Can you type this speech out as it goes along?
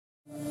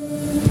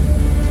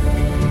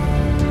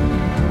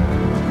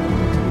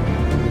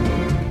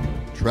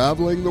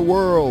traveling the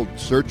world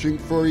searching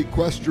for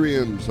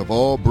equestrians of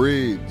all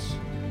breeds.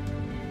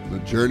 The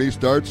journey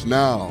starts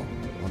now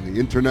on the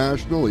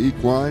International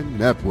Equine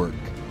Network.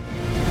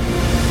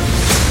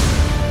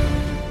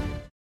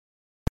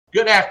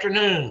 Good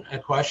afternoon,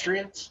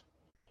 equestrians.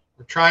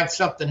 We're trying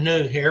something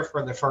new here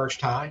for the first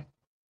time.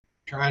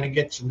 Trying to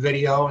get some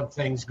video and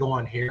things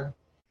going here.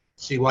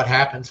 See what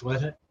happens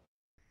with it.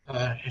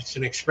 It's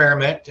an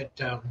experiment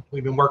that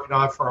we've been working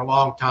on for a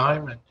long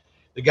time, and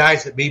the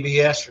guys at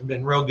BBS have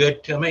been real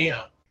good to me.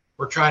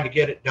 We're trying to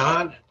get it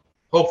done.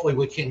 Hopefully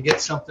we can get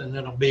something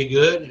that'll be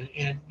good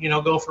and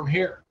go from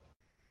here.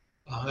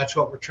 That's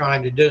what we're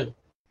trying to do.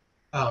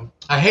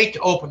 I hate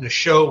to open the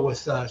show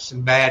with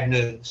some bad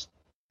news.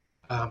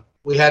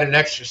 We had an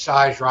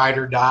exercise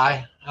rider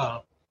die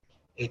at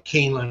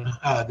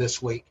Keeneland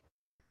this week.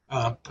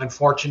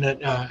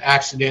 Unfortunate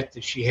accident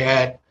that she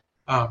had.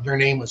 Her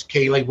name was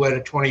Kaylee Witt,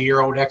 a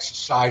 20-year-old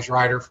exercise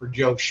rider for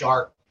Joe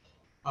Sharp.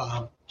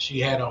 She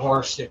had a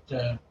horse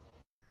that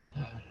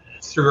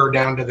threw her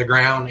down to the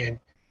ground, and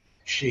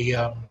she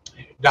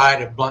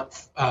died of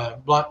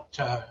blunt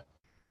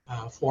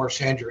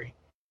force injury.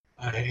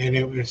 And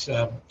it was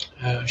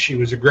she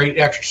was a great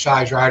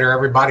exercise rider.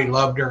 Everybody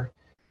loved her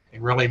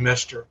and really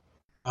missed her.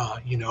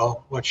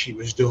 What she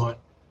was doing.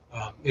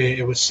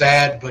 It was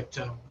sad, but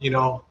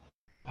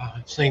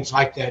things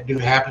like that do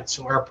happen.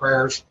 So our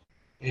prayers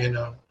and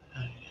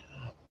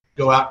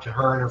go out to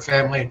her and her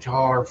family and to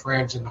all her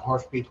friends and the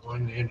horse people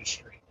in the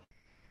industry.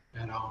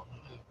 And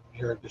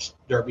here at this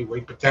Derby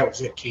week, but that was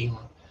at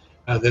Keeneland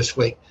this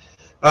week.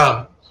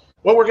 What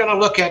we're going to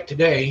look at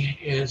today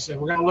is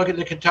we're going to look at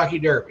the Kentucky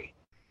Derby.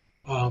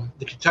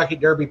 The Kentucky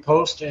Derby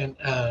post and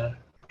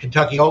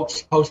Kentucky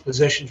Oaks post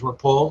positions were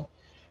pulled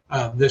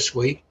this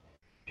week,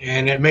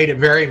 and it made it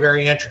very,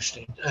 very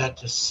interesting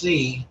to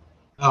see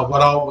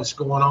what all was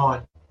going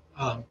on,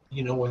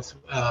 with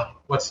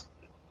what's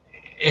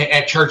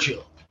at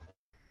Churchill.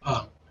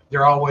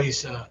 They're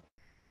always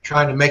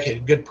trying to make it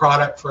a good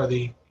product for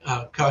the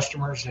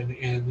customers and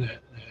the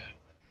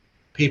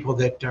people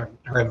that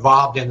are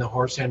involved in the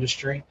horse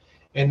industry.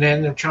 And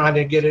then they're trying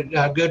to get it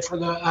good for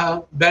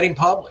the betting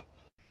public.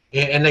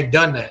 And they've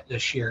done that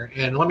this year.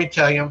 And let me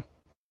tell you,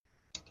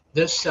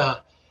 this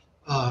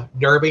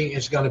Derby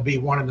is going to be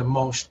one of the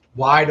most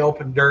wide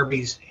open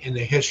derbies in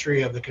the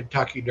history of the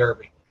Kentucky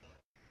Derby.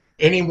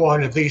 Any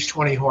one of these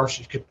 20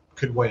 horses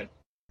could win.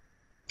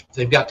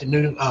 They've got the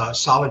new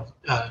solid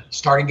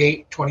starting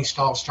gate,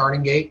 20-stall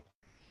starting gate,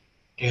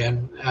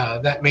 and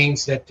that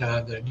means that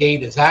the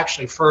gate is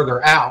actually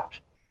further out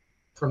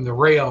from the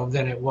rail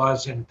than it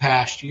was in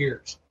past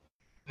years.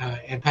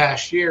 In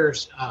past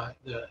years,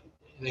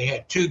 they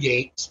had two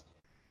gates,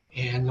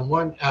 and the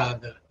one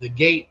the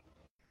gate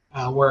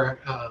where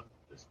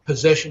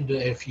positioned,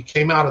 if you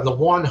came out of the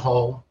one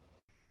hole,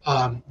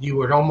 you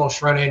would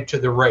almost run into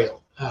the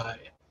rail.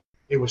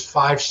 It was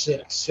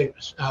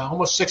 6,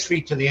 almost 6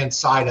 feet to the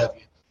inside of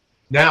you.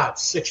 Now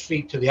it's 6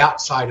 feet to the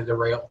outside of the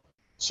rail.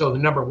 So the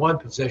number one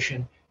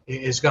position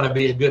is going to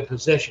be a good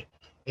position.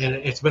 And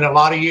it's been a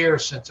lot of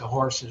years since a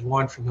horse has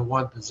won from the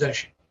one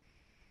position.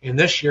 And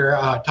this year,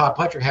 Todd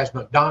Pletcher has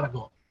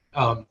McDonegal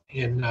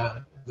in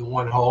the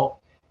one hole,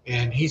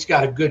 and he's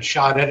got a good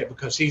shot at it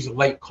because he's a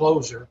late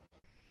closer.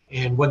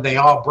 And when they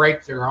all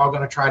break, they're all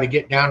going to try to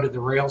get down to the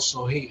rail,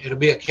 so it'll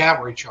be a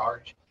cavalry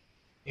charge.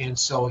 And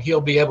so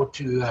he'll be able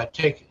to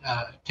take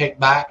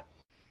back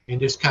and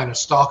just kind of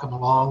stalk them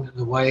along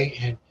the way.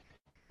 And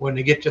when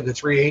they get to the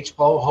 3/8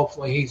 pole,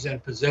 hopefully he's in a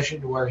position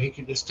to where he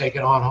can just take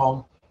it on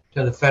home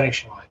to the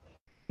finish line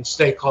and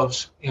stay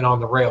close in on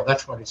the rail.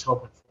 That's what he's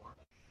hoping for.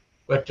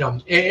 But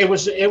it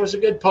was a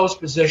good post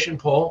position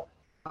pull.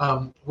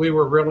 We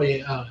were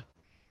really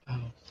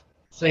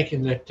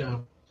thinking that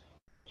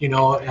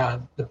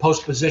the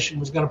post position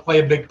was going to play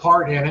a big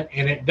part in it,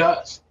 and it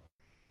does.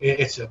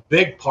 It's a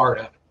big part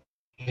of it.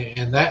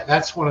 And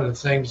that's one of the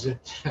things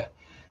that,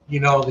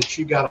 that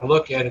you got to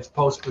look at is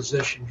post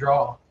position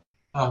draw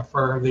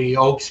for the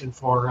Oaks and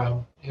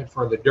for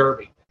the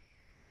Derby.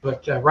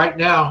 But right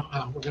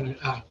now we're going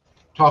to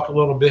talk a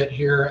little bit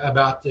here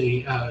about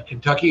the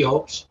Kentucky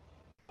Oaks.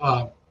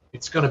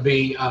 It's going to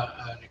be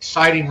an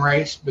exciting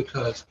race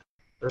because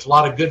there's a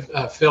lot of good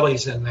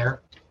fillies in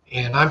there.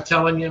 And I'm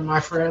telling you, my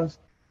friends,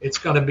 it's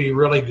going to be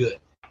really good.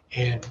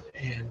 And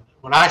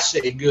when I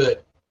say good,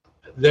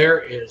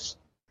 there is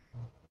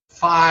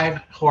 5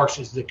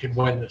 horses that could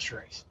win this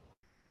race.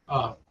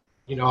 I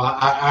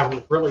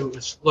really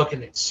was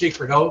looking at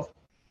Secret Oath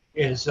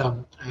is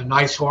a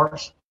nice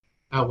horse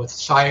with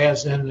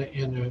Saez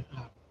in the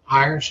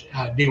irons,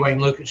 Dwayne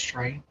Lucas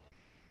trained.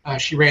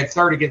 She ran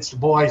third against the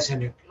boys in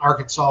the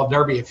Arkansas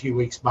Derby a few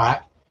weeks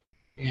back,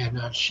 and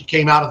she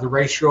came out of the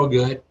race real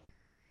good.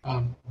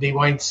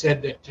 Dwayne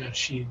said that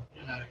she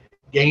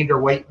gained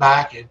her weight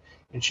back,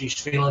 and she's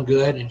feeling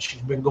good, and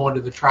she's been going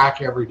to the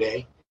track every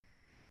day.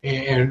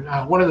 And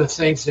one of the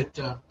things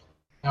that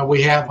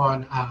we have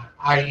on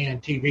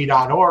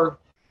intv.org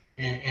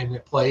and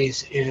it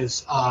plays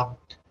is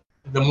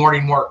the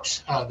morning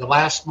works. The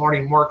last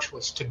morning works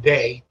was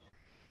today,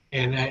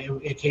 and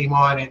it came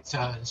on at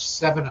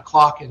 7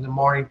 o'clock in the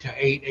morning to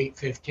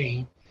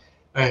 8:15.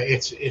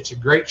 It's a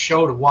great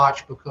show to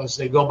watch because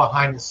they go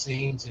behind the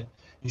scenes and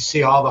you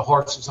see all the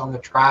horses on the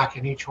track,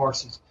 and each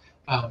horse is,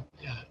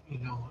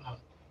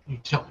 you're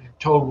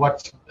told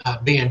what's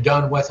being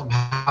done with them,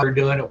 how they're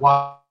doing it,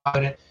 why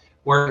it,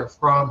 where they're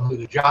from, who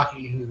the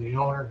jockey, who the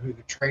owner, who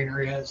the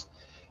trainer is.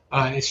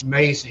 It's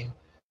amazing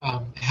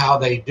how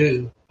they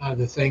do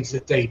the things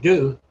that they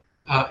do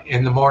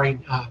in the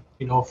morning,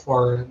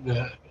 for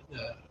the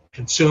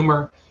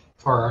consumer,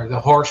 for the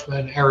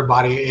horseman,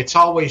 everybody. It's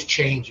always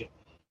changing.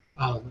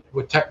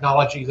 With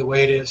technology the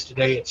way it is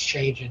today, it's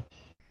changing.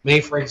 Me,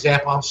 for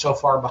example, I'm so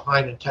far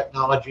behind in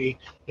technology,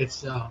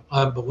 it's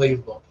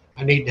unbelievable.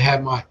 I need to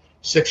have my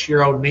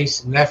 6-year-old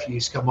niece and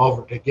nephews come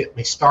over to get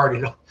me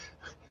started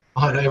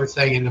on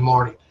everything in the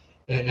morning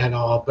and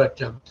all. But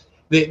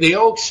the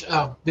Oaks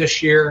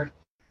this year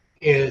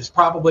is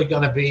probably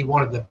going to be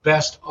one of the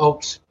best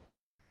Oaks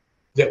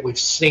that we've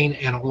seen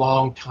in a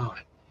long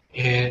time.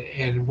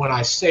 And when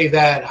I say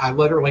that, I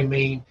literally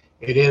mean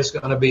it is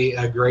going to be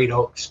a great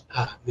Oaks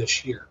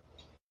this year.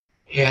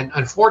 And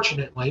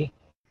unfortunately,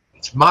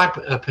 it's my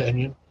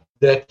opinion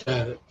that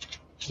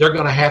they're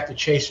going to have to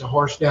chase a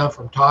horse down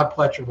from Todd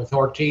Pletcher with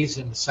Ortiz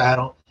in the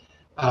saddle.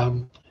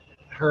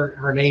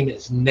 Her name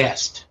is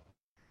Nest.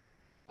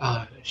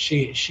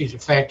 She's a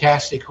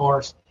fantastic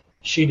horse.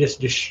 She just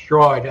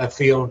destroyed a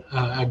field,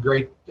 a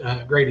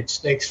graded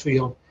stakes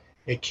field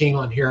at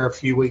Keeneland here a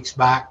few weeks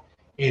back,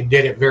 and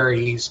did it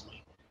very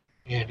easily.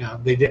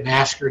 And they didn't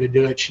ask her to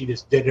do it; she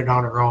just did it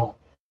on her own.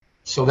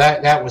 So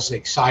that was the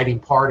exciting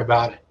part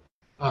about it.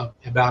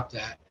 About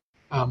that,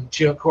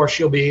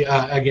 she'll be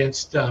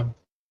against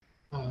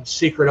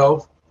Secret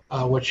Oath,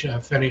 which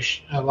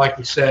finished, like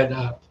we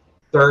said,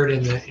 third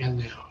in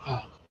the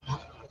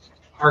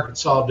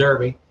Arkansas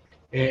Derby,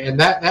 and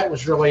that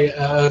was really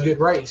a good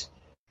race.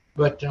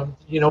 But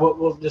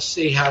we'll just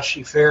see how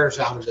she fares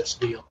out of this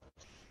deal.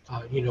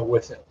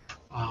 With it.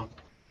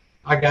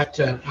 I got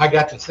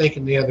to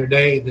thinking the other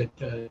day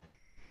that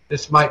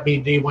this might be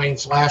D.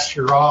 Wayne's last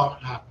year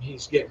off.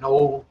 He's getting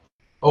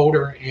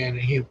older, and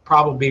he'll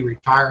probably be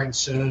retiring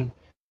soon.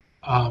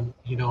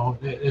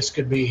 This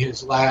could be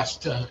his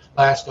last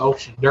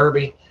Ocean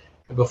Derby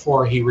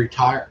before he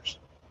retires.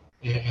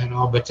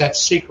 But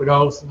that's Secret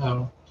Oath.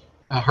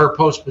 Her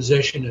post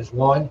position is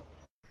 1.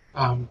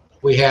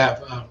 We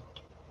have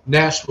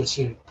Ness was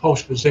in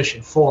post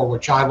position 4,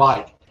 which I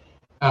like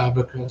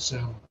because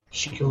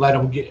she can let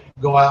them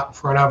go out in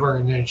front of her,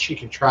 and then she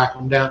can track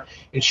them down.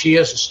 And she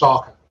is a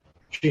stalker.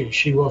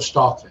 She will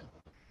stalk them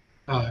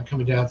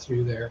coming down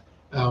through there.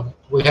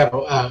 We have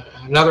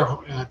another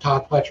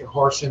Todd Pletcher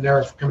horse in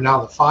there coming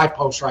out of the 5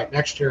 post right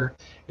next to her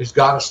is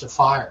Goddess of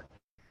Fire.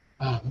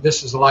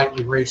 This is a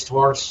lightly raced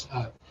horse,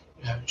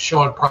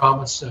 showing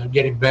promise,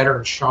 getting better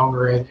and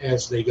stronger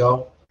as they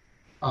go.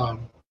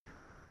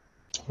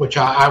 Which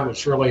I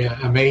was really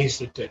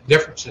amazed at the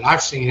difference that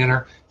I've seen in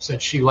her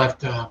since she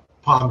left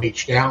Palm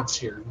Beach Downs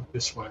here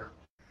this winter.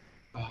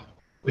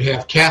 We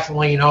have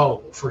Kathleen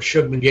O for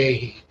Shug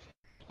McGahee.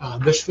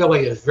 This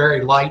filly is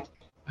very light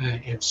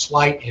and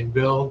slight in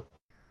build.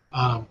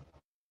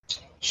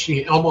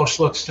 She almost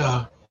looks,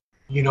 like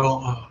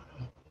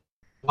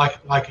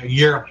a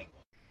yearling,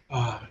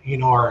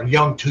 or a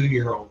young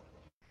 2-year-old.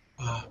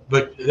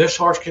 But this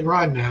horse can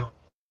run now.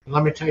 And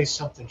let me tell you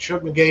something.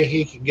 Shug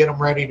McGahee can get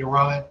them ready to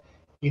run.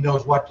 He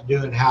knows what to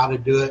do and how to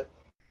do it.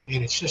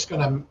 And it's just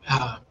going to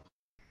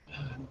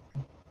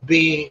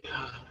be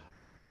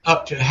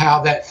up to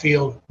how that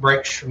field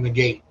breaks from the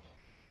gate.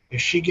 If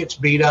she gets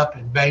beat up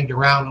and banged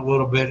around a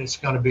little bit, it's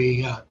going to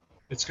be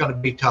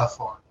tough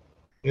for her.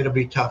 It'll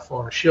be tough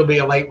for her. She'll be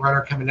a late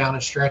runner coming down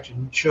the stretch,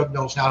 and Shug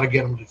knows how to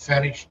get them to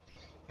finish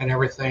and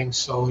everything.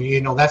 So,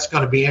 that's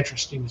going to be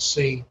interesting to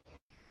see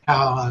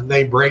how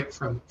they break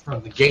from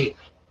the gate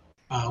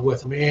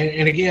with them.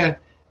 And again,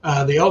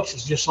 the Oaks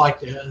is just like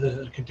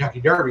the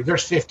Kentucky Derby.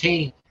 There's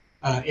 15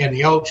 in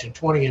the Oaks and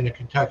 20 in the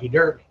Kentucky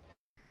Derby.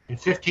 And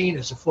 15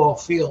 is a full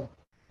field,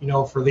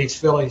 for these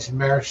fillies and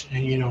mares,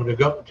 and, to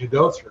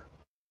go through.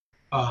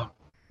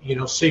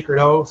 Secret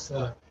Oath,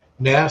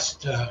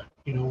 Nest,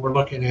 we're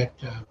looking at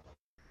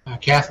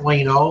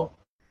Kathleen O.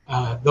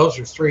 Those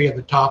are 3 of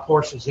the top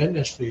horses in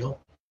this field.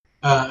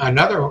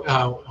 Another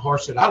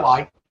horse that I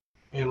like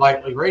in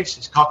lightly raced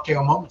is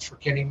Cocktail Moments for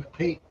Kenny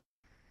McPeak,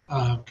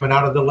 coming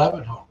out of the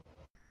Leavenhall.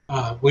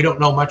 We don't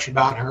know much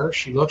about her.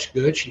 She looks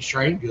good. She's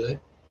trained good.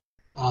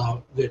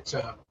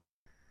 That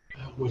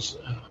was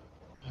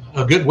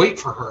a good week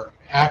for her,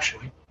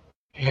 actually.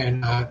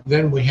 And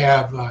then we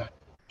have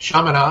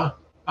Shamana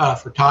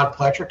for Todd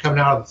Pletcher coming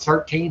out of the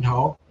 13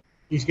 hole.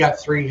 He's got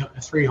three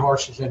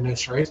horses in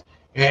this race.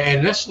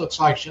 And this looks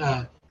like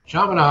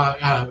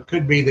Shamana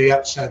could be the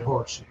upset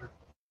horse here.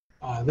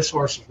 This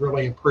horse has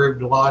really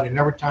improved a lot. And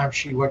every time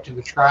she went to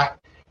the track,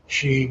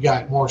 she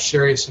got more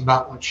serious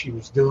about what she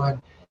was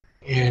doing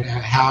and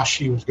how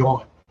she was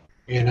going.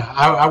 And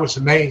I was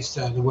amazed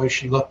the way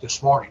she looked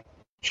this morning.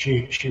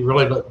 She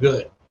really looked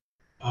good.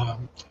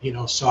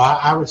 So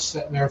I was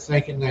sitting there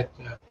thinking that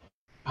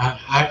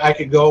I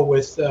could go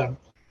with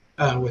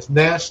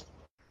Nest,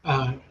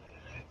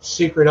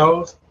 Secret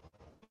Oath.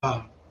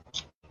 Uh,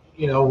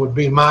 would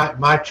be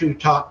my two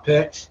top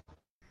picks.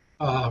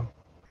 I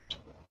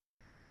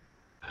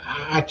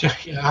tell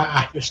you,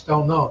 I just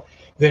don't know.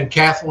 Then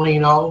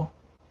Kathleen O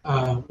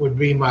would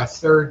be my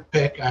third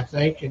pick, I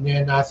think, and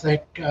then I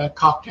think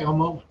Cocktail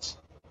Moments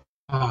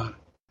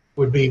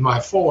would be my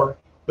four.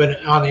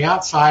 But on the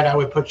outside, I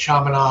would put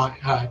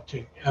Chaminade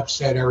to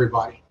upset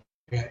everybody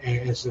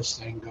as this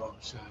thing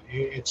goes.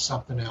 It's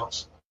something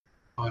else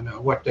on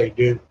what they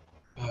do,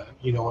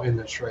 in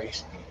this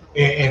race.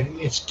 And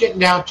it's getting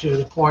down to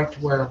the point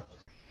where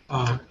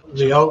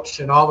the Oaks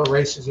and all the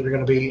races that are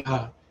going to be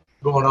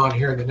going on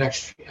here in the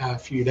next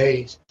few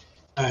days,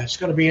 it's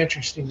going to be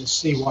interesting to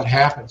see what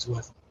happens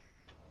with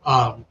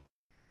them.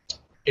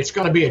 It's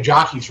going to be a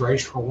jockey's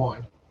race for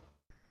one,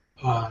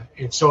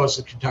 and so is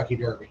the Kentucky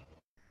Derby.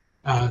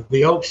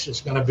 The Oaks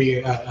is going to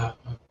be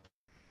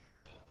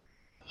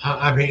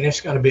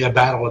it's going to be a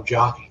battle of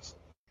jockeys.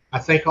 I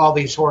think all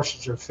these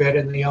horses are fit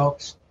in the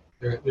Oaks.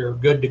 They're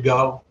good to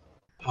go.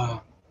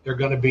 They're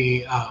going to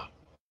be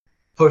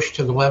pushed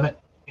to the limit.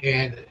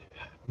 And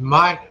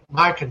my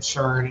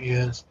concern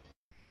is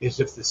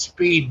if the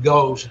speed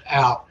goes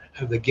out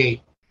of the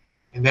gate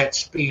and that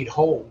speed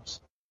holds,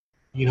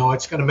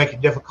 it's going to make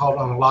it difficult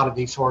on a lot of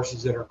these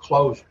horses that are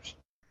closers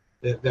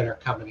that are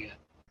coming in.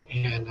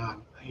 And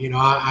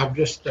I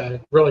just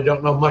really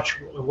don't know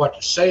much what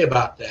to say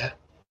about that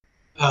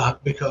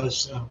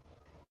because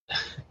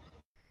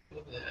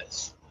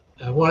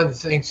one of the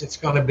things that's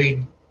going to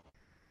be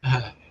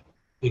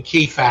the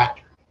key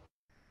factor.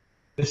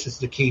 This is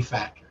the key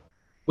factor.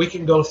 We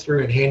can go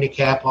through and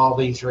handicap all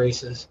these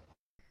races,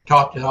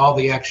 talk to all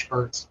the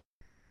experts.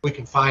 We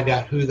can find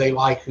out who they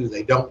like, who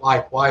they don't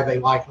like, why they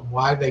like them,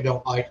 why they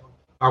don't like them,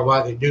 or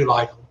why they do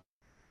like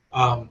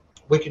them.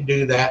 We can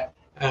do that.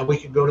 We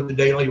can go to the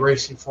daily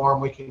racing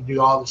form. We can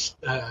do all this,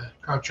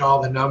 crunch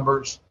all the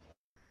numbers.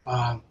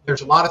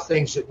 There's a lot of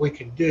things that we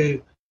can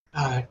do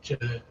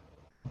to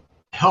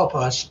help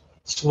us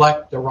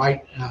select the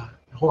right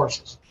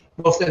horses,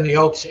 both in the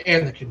Oaks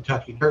and the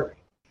Kentucky Derby.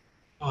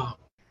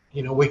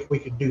 We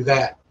could do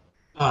that.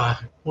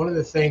 One of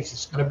the things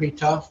that's going to be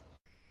tough,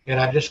 and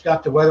I just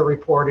got the weather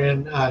report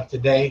in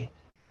today,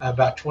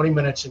 about 20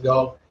 minutes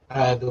ago.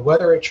 The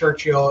weather at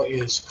Churchill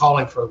is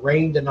calling for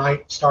rain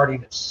tonight,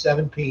 starting at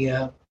 7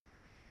 p.m.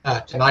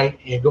 Tonight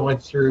and going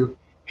through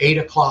 8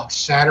 o'clock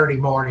Saturday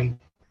morning.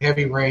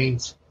 Heavy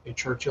rains at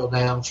Churchill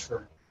Downs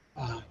for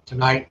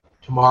tonight,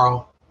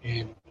 tomorrow,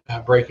 and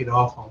break it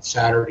off on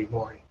Saturday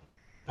morning.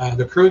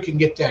 The crew can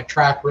get that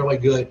track really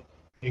good,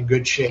 in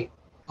good shape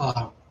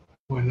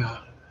when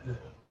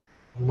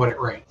it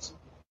rains.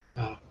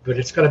 But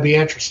it's going to be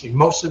interesting.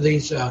 Most of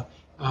these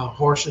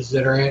horses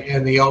that are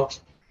in the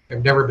Oaks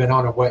have never been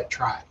on a wet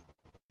track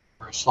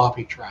or a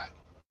sloppy track,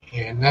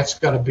 and that's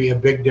going to be a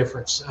big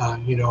difference,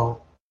 in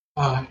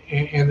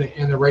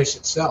the race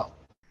itself.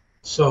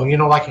 So,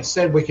 like I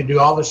said, we can do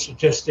all the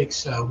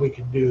statistics. We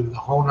can do the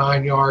whole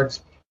 9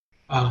 yards,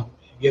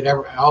 get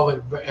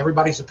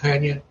everybody's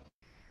opinion.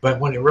 But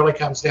when it really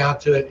comes down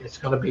to it, it's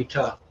going to be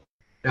tough.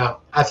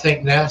 Now, I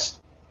think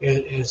Nest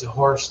is a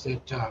horse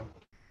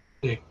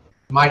that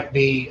might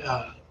be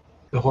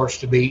the horse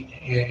to beat.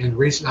 And the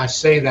reason I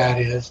say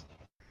that is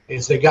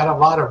they got a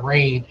lot of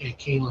rain at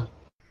Keeneland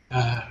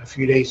a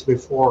few days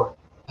before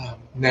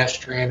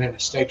Nest ran in a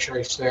stakes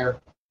race there.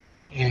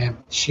 And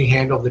she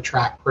handled the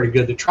track pretty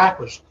good. The track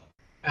was,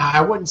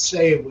 I wouldn't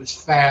say it was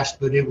fast,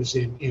 but it was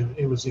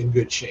in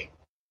good shape.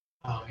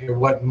 It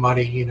wasn't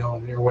muddy,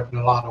 and there wasn't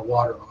a lot of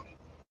water on it.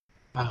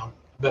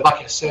 But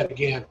like I said,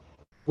 again,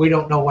 we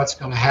don't know what's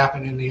going to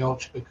happen in the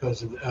Oaks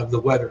because of the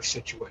weather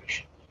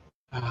situation.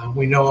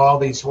 We know all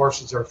these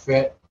horses are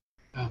fit.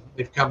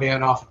 They've come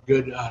in off of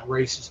good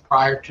races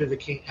prior to the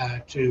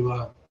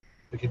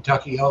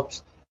Kentucky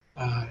Oaks.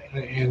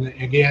 And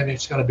again,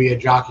 it's going to be a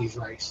jockey's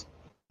race.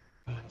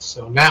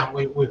 So now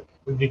we've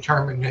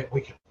determined that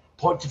we can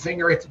point the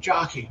finger at the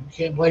jockey. We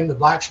can't blame the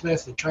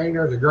blacksmith, the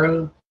trainer, the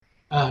groom,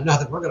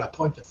 nothing. We're going to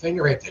point the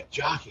finger at the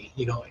jockey,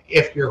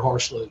 if your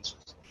horse loses.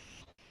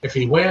 If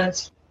he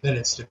wins, then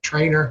it's the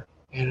trainer,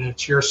 and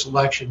it's your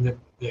selection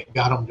that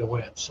got him to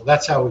win. So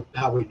that's how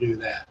we do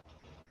that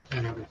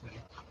and everything.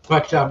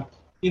 But,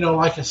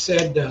 like I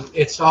said,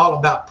 it's all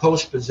about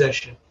post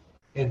position.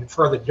 And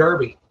for the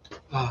Derby,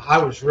 I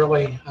was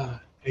really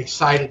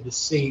excited to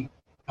see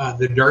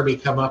the Derby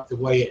come up the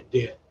way it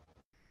did.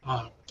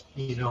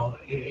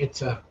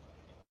 It's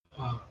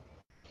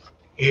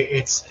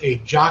a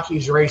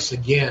jockey's race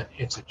again.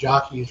 It's a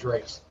jockey's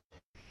race.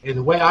 And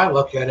the way I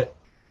look at it,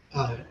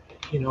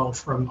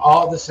 from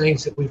all the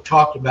things that we've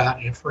talked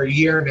about, and for a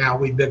year now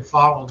we've been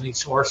following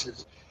these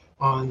horses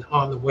on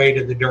the way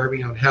to the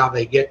Derby, on how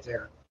they get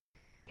there.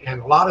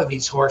 And a lot of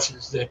these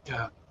horses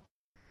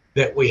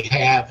that we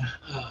have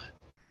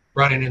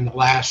running in the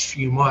last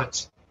few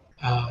months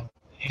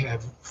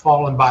have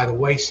fallen by the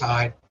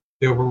wayside.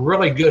 They were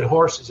really good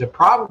horses and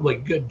probably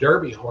good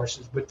Derby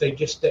horses, but they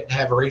just didn't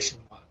have racing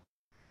luck.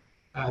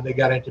 They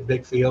got into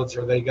big fields,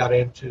 or they got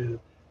into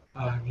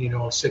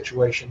a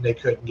situation they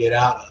couldn't get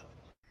out of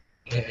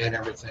and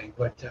everything.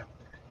 But,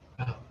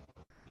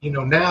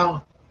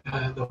 now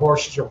the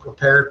horses are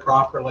prepared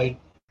properly.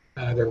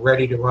 They're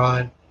ready to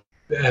run.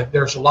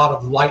 There's a lot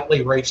of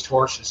lightly raced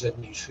horses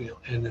in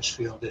this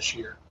field this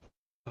year.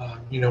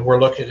 We're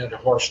looking at a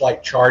horse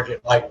like Charge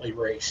It, lightly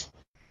raced.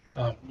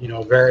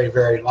 Very,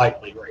 very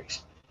lightly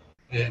raced.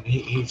 And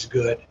he's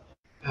good,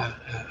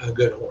 a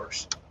good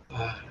horse.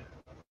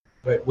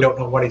 But we don't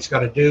know what he's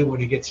going to do when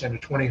he gets in a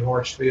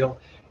 20-horse field,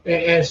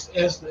 as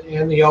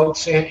in the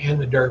Oaks and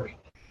the Derby.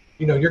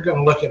 You're going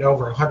to look at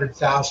over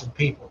 100,000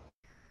 people,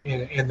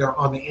 and they're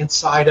on the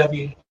inside of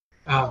you,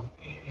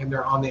 and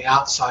they're on the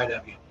outside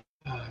of you.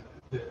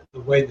 The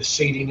way the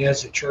seating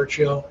is at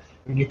Churchill,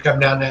 when you come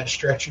down that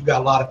stretch, you've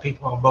got a lot of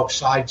people on both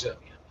sides of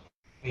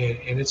you,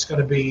 and it's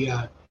going to be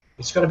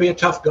a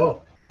tough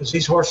go, because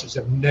these horses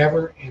have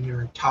never in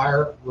their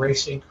entire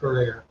racing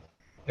career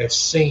have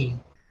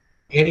seen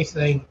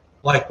anything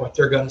like what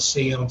they're going to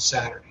see on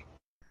Saturday.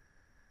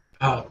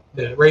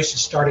 The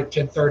races start at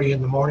 10:30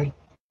 in the morning,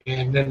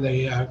 and then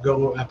they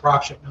go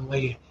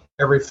approximately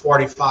every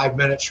 45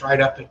 minutes right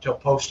up until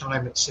post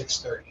time at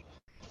 6:30.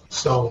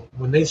 So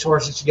when these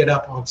horses get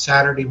up on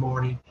Saturday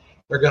morning,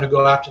 they're going to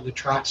go out to the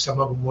track. Some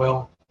of them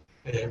will,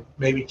 and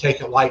maybe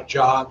take a light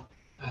jog.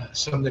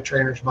 Some of the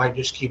trainers might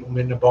just keep them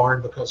in the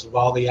barn because of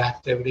all the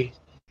activity.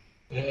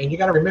 And you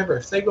got to remember,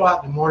 if they go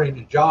out in the morning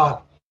to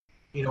jog,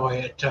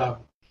 at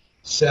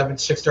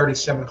 6:30,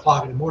 7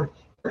 o'clock in the morning,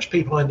 there's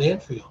people in the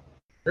infield.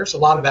 There's a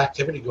lot of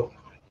activity going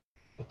on.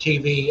 The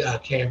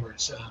TV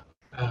cameras,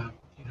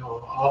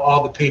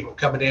 all the people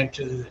coming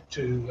into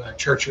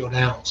Churchill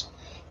Downs.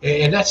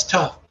 And that's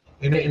tough.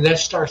 And that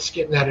starts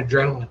getting that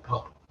adrenaline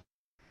pump.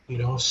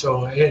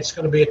 So it's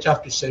going to be a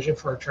tough decision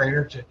for a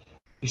trainer to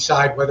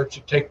decide whether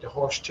to take the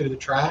horse to the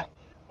track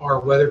or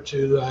whether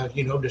to,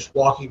 just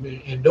walk him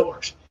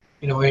indoors,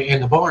 in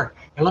the barn.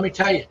 And let me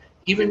tell you,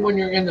 even when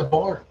you're in the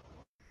barn,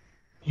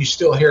 you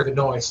still hear the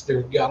noise.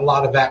 They've got a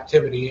lot of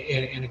activity,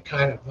 and it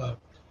kind of,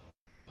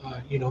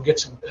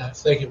 gets them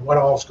thinking what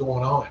all's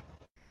going on.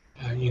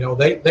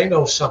 They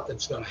know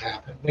something's going to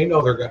happen. They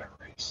know they're going to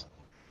race,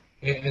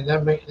 and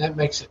that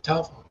makes it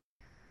tough on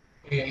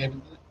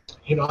them.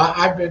 And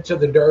I've been to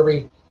the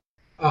Derby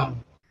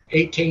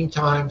 18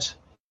 times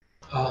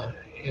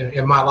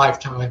in my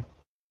lifetime,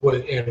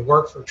 and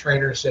worked for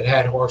trainers that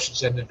had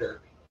horses in the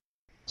Derby.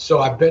 So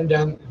I've been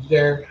down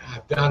there,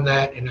 I've done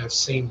that, and I've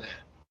seen that.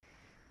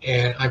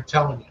 And I'm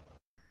telling you,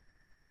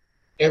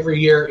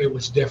 every year it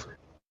was different.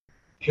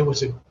 It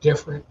was a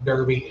different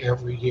Derby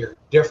every year.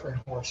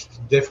 Different horses,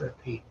 different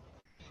people.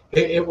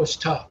 It was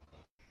tough.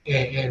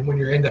 And when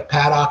you're in the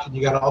paddock and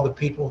you got all the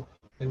people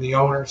and the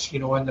owners,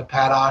 in the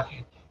paddock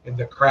and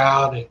the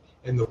crowd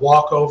and the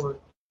walkover,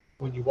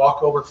 when you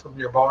walk over from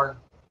your barn,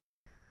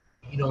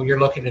 you're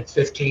looking at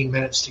 15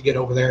 minutes to get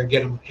over there and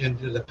get them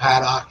into the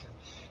paddock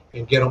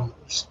and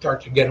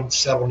start to get them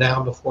settled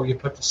down before you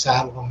put the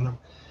saddle on them.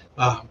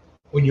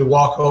 When you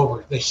walk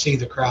over, they see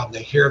the crowd,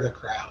 they hear the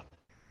crowd.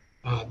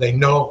 They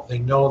know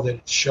that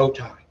it's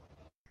showtime.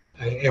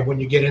 And when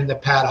you get in the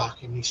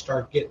paddock and you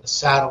start getting the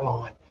saddle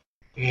on,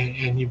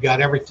 and you've got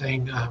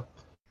everything, on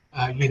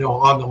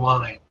the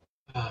line,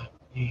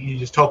 you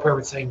just hope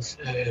everything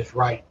is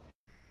right.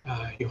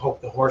 You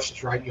hope the horse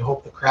is right. You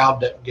hope the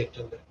crowd doesn't get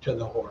to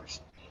the horse.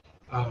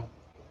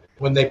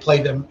 When they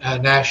play the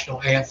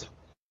national anthem,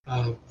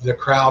 the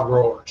crowd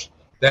roars.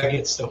 That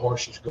gets the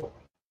horses going.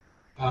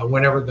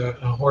 Whenever the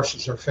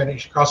horses are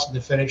crossing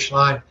the finish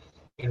line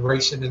and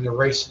racing in the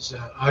races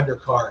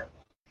undercard,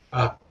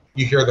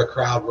 you hear the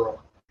crowd roar.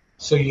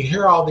 So you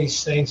hear all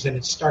these things, and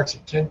it starts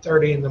at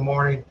 10:30 in the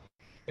morning,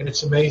 and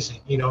it's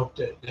amazing,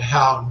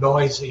 how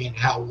noisy and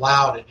how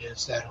loud it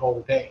is that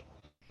whole day.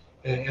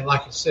 And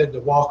like I said,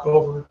 the walk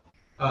over,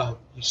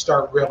 you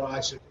start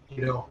realizing,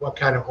 what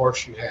kind of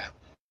horse you have.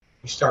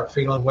 You start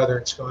feeling whether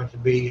it's going to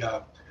be,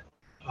 a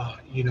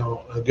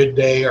good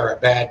day or a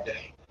bad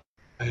day.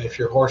 If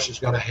your horse is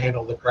going to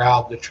handle the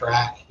crowd, the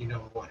track,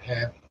 what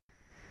have you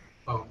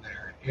on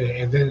there.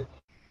 And then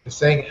the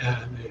thing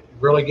that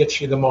really gets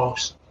you the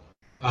most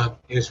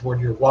is when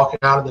you're walking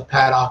out of the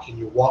paddock and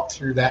you walk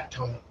through that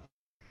tunnel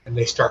and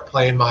they start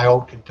playing My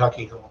Old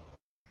Kentucky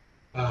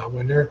Home.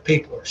 When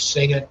people are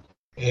singing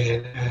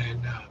and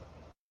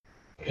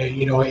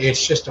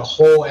it's just a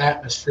whole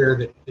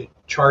atmosphere that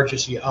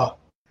charges you up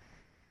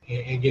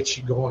and gets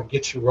you going,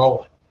 gets you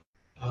rolling,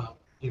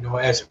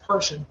 as a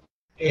person.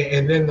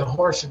 And then the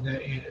horse and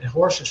the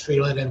horses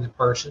feel it in the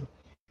person,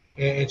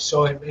 and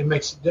so it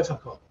makes it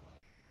difficult.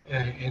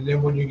 And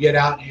then when you get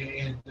out,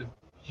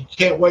 you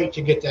can't wait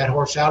to get that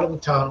horse out of the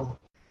tunnel,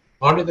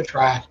 onto the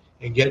track,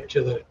 and get it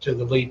to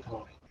the lead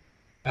pony.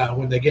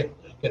 When they get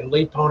a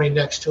lead pony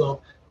next to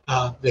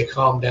them, they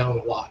calm down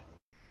a lot.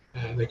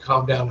 They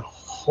calm down a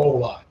whole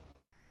lot,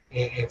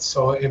 and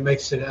so it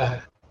makes it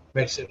a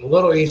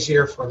little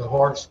easier for the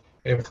horse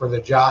and for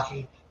the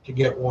jockey to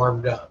get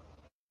warmed up.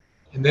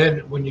 And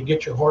then when you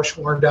get your horse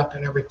warmed up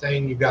and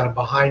everything, you've got them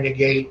behind the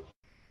gate,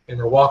 and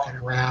they're walking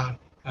around,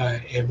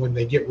 And when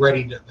they get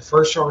ready, the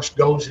first horse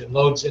goes and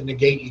loads in the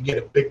gate, you get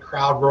a big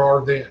crowd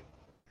roar then.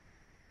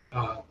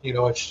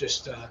 It's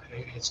just,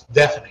 it's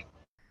deafening.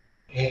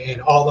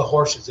 And all the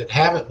horses that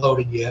haven't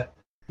loaded yet,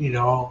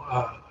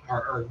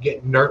 are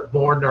getting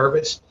more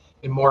nervous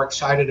and more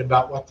excited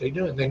about what they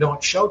do. And they know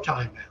it's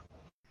showtime now.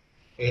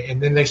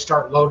 And then they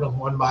start loading them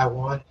one by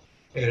one.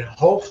 And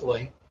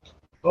hopefully,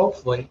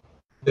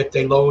 that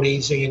they load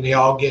easy and they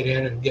all get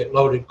in and get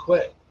loaded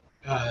quick.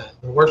 The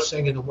worst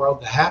thing in the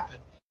world to happen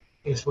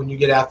is when you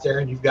get out there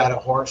and you've got a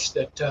horse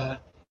that,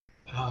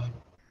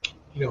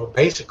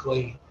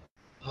 basically,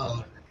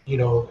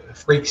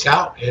 freaks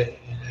out,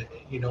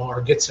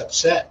 or gets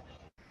upset,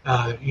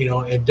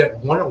 and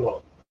doesn't want to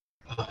load.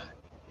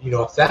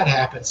 If that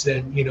happens,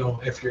 then,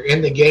 if you're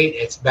in the gate,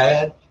 it's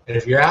bad. And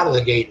if you're out of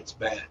the gate, it's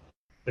bad.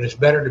 But it's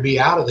better to be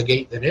out of the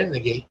gate than in the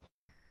gate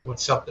when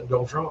something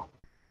goes wrong.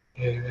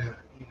 And,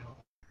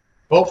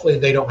 hopefully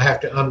they don't have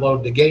to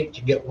unload the gate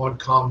to get one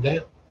calmed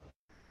down,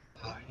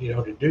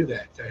 to do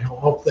that.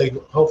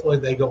 Hopefully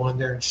they go in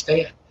there and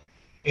stand.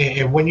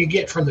 And when you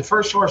get from the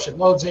first horse that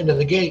loads into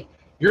the gate,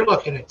 you're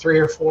looking at 3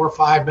 or 4 or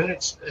 5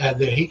 minutes that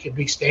he could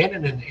be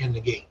standing in the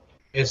gate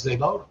as they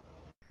load him.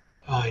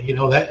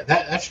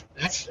 That's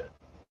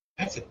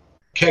a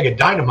keg of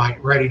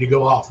dynamite ready to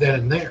go off then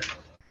and there.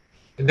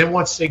 And then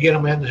once they get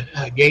them in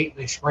the gate,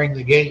 they spring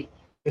the gate,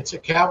 it's a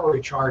cavalry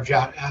charge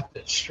out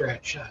the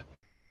stretch.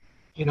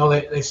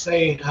 They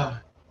say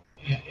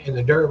in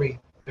the Derby,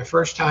 the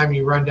first time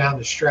you run down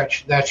the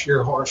stretch, that's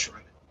your horse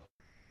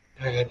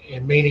running.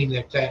 And meaning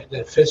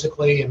that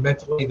physically and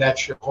mentally,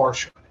 that's your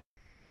horse running.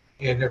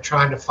 And they're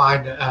trying to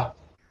find, a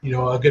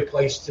good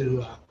place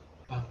to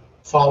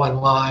fall in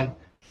line.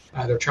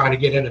 They're trying to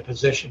get in a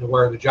position to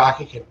where the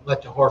jockey can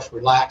let the horse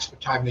relax by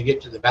the time they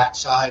get to the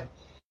backside.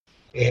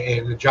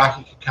 And the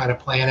jockey can kind of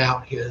plan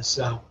out his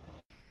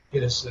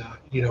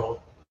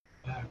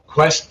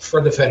quest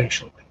for the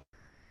finish line.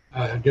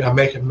 Do I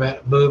make a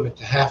move at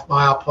the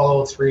half-mile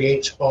pole,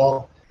 3/8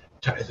 pole,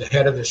 to the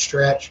head of the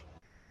stretch?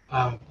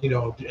 How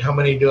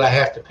many do I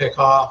have to pick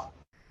off?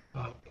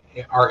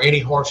 Are any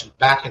horses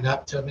backing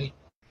up to me?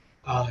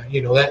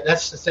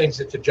 That's the things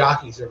that the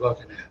jockeys are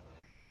looking at.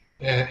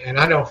 And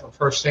I know from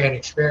first-hand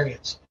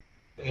experience,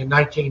 in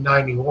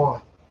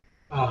 1991,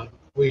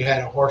 we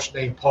had a horse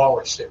named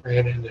Paulus that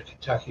ran in the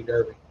Kentucky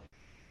Derby.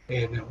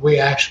 And we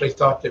actually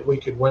thought that we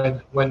could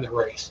win the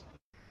race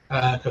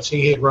because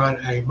he had run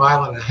a 1.5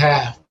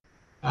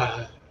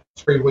 miles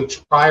 3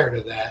 weeks prior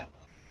to that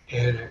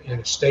in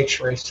a stakes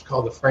race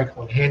called the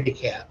Franklin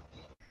Handicap,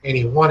 and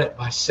he won it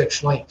by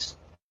 6 lengths.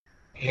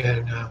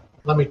 And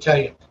let me tell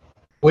you,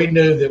 we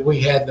knew that we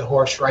had the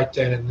horse right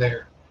then and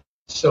there.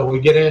 So we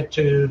get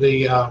into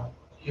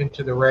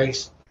the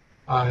race,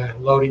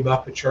 load him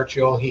up at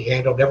Churchill. He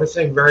handled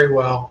everything very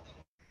well.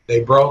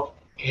 They broke,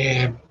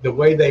 and the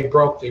way they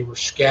broke, they were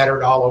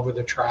scattered all over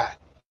the track.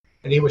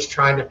 And he was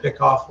trying to pick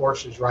off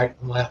horses right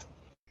and left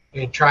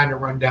and trying to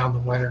run down the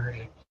winner.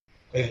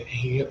 And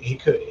he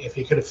could, if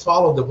he could have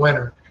followed the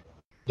winner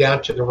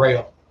down to the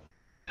rail,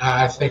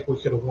 I think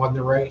we could have won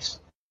the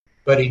race.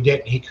 But he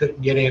didn't. He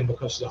couldn't get in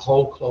because the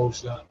hole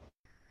closed up.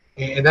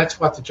 And that's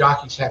what the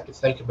jockeys have to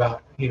think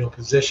about,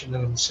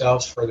 positioning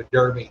themselves for the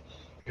Derby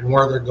and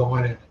where they're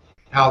going and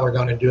how they're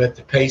going to do it,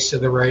 the pace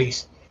of the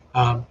race,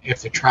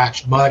 if the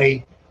track's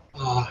muddy,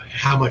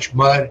 how much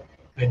mud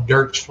and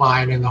dirt's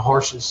flying in the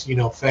horse's,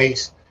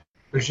 face.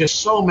 There's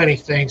just so many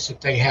things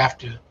that they have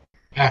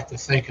to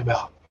think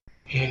about.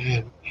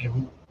 And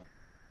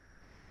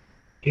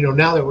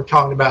now that we're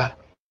talking about,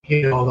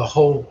 the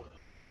whole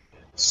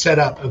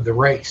setup of the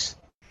race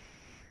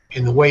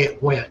and the way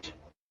it went,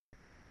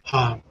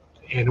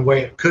 and the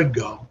way it could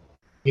go,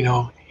 you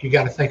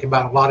got to think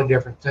about a lot of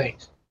different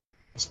things,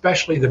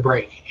 especially the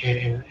brake.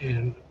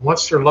 And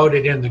once they're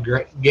loaded in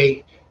the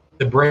gate,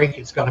 the brake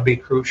is going to be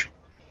crucial.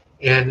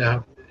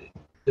 And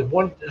the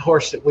one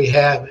horse that we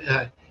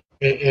have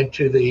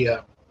into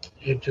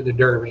the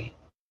Derby,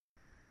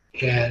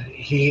 and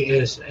he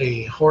is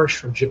a horse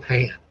from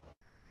Japan.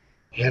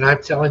 And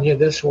I'm telling you,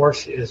 this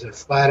horse is a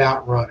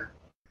flat-out runner.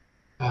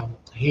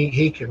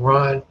 He can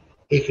run.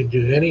 He can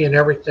do any and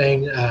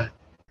everything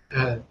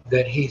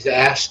that he's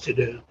asked to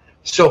do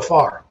so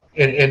far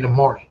in the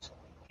mornings.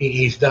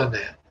 He's done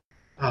that.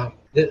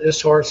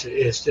 This horse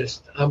is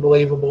just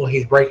unbelievable.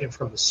 He's breaking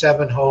from the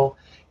 7 hole.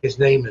 His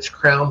name is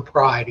Crown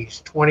Pride.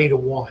 He's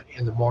 20-1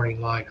 in the morning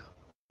lineup.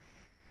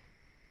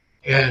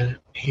 And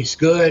he's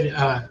good.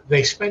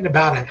 They spend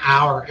about an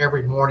hour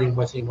every morning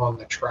with him on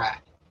the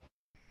track.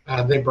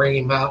 They bring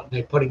him out and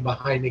they put him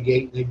behind the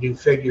gate. And they do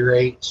figure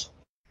 8s.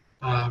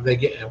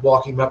 They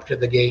walk him up to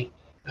the gate.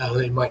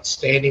 They might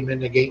stand him in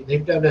the gate.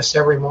 They've done this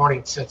every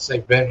morning since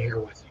they've been here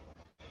with him.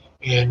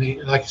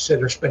 And like I said,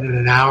 they're spending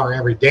an hour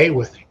every day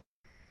with him,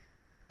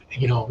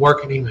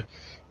 working him and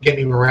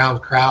getting him around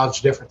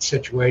crowds, different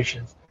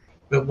situations.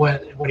 But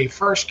when he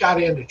first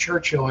got into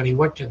Churchill and he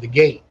went to the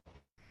gate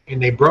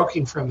and they broke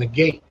him from the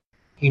gate,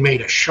 he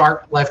made a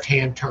sharp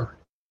left-hand turn.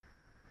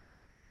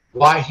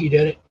 Why he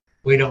did it,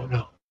 we don't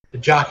know. The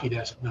jockey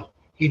doesn't know.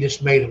 He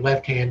just made a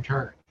left-hand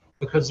turn.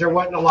 because there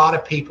wasn't a lot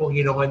of people,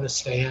 in the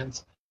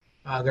stands.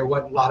 There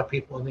wasn't a lot of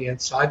people on the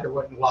inside. There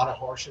wasn't a lot of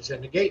horses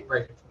in the gate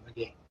breaking from the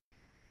gate.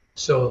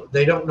 So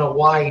they don't know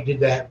why he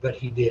did that, but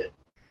he did.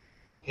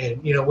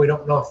 And, we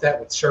don't know if that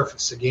would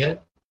surface again.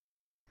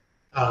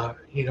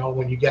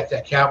 When you got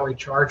that cavalry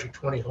charge of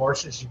 20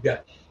 horses, you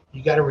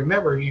got to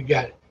remember, you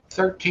got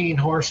 13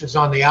 horses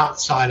on the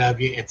outside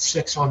of you and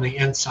 6 on the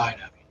inside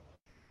of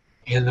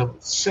you. And the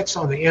 6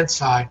 on the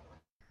inside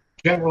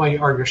generally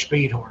are your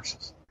speed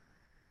horses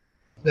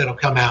that'll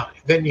come out.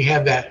 Then you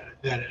have that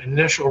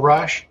initial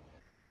rush,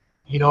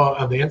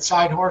 of the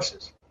inside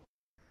horses.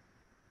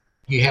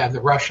 You have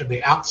the rush of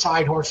the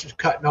outside horses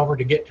cutting over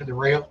to get to the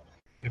rail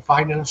and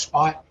finding a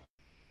spot.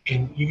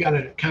 And you got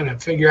to kind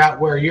of figure out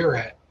where you're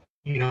at.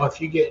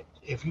 If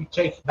you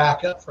take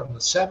back up from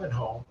the 7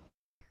 hole,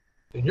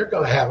 then you're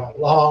going to have a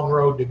long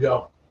road to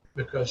go,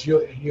 because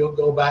you'll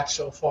go back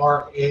so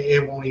far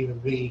it won't even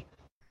be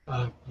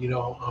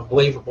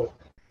believable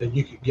that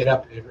you could get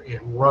up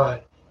and run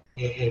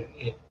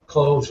and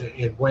close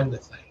and win the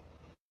thing.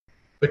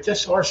 But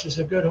this horse is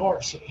a good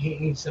horse.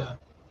 He's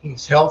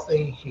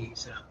healthy.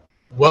 He's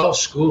well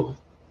schooled.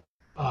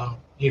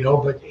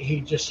 But he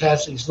just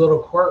has these little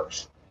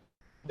quirks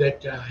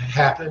that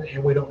happen,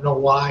 and we don't know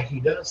why he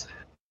does that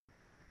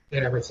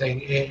and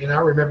everything. And I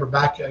remember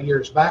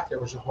years back, there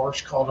was a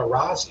horse called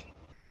Arazi.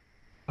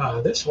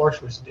 This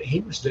horse was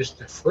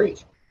just a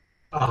freak.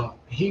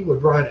 He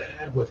would run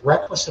with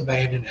reckless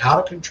abandon,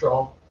 out of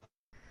control,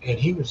 and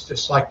he was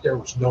just like there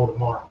was no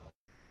tomorrow.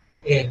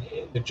 And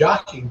the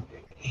jockey,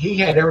 he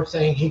had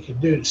everything he could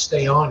do to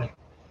stay on him.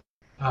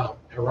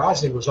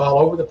 Arazi was all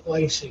over the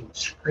place. He was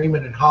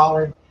screaming and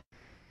hollering,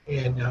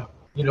 and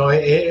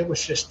it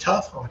was just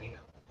tough on him.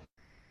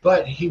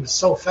 But he was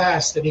so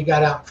fast that he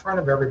got out in front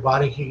of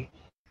everybody.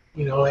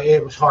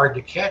 It was hard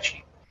to catch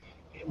him.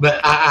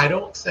 But I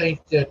don't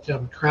think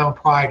that Crown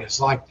Pride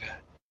is like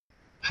that.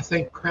 I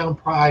think Crown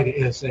Pride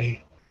is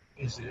a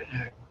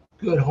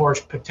good horse,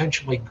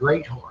 potentially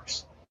great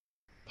horse.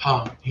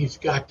 He's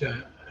got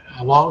a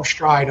long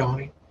stride on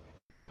him.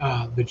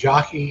 The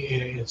jockey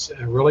is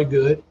really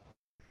good.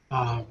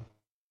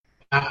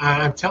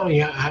 I'm telling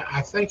you,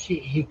 I think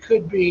he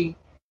could be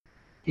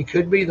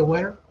the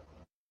winner.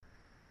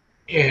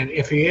 And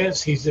if he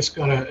is, he's just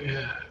going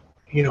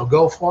to,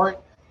 go for it.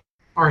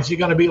 Or is he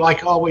going to be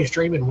like Always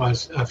Dreaming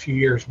was a few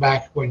years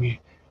back, when you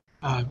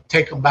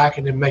take them back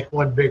and then make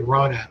one big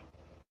run at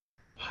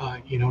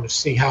them, to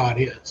see how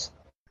it is.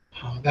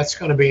 That's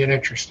going to be an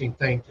interesting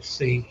thing to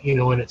see,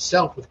 in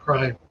itself with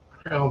Crown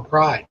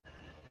Pride.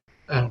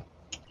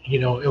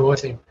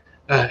 With him.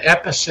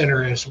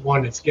 Epicenter is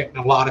one that's getting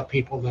a lot of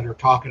people that are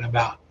talking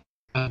about.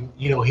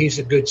 He's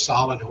a good,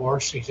 solid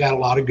horse. He's had a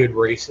lot of good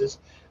races.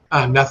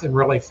 Nothing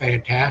really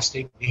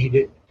fantastic. He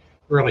didn't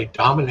really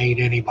dominate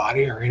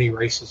anybody or any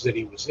races that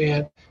he was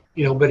in,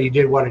 but he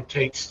did what it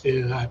takes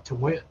to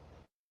win.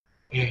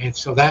 And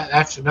so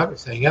that's another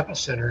thing.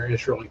 Epicenter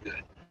is really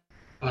good.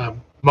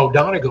 Mo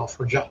Donegal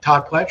for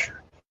Todd Pletcher.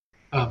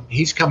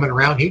 He's coming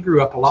around. He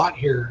grew up a lot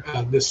here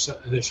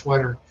this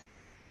winter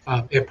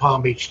at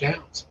Palm Beach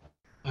Downs.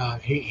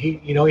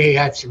 He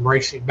had some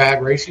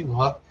bad racing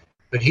luck,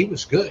 but he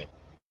was good.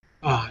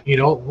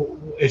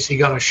 Is he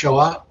going to show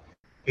up?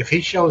 If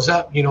he shows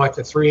up, at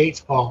the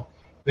 3/8 pole,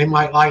 they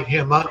might light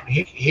him up.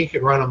 He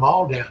could run them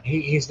all down.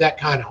 He's that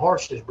kind of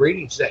horse. His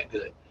breeding's that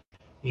good,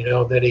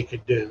 that he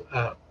could do.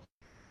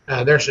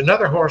 There's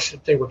another horse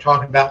that they were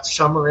talking about,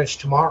 Summer is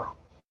Tomorrow.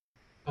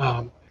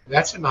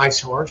 That's a nice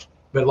horse,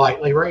 but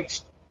lightly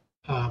raced.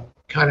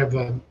 Kind of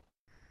a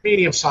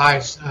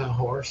medium-sized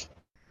horse.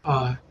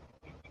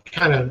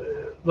 Kind of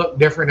looked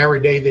different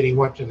every day that he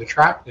went to the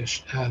track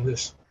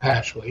this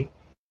past week.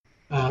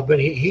 But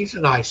he's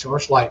a nice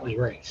horse, lightly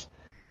raced.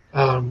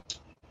 Todd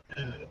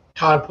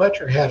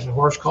Pletcher has a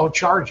horse called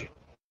Charge It.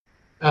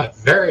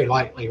 Very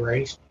lightly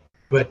raced,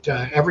 but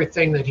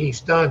everything that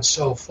he's done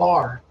so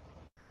far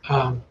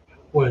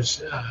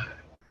was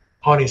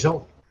on his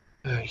own.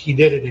 He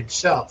did it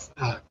himself.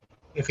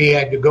 If he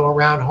had to go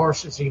around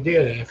horses, he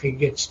did it. If he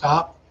get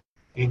stopped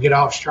and get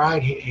off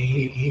stride,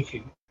 he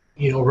could,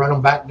 run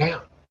them back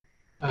down.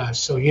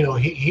 So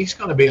he's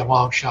going to be a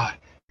long shot,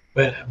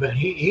 but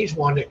he's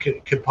one that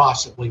could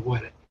possibly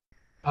win it.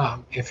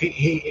 If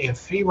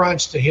he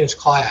runs to his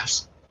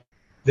class,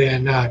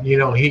 then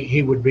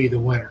he would be the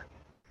winner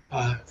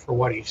for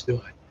what he's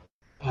doing.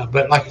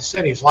 But like I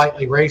said, he's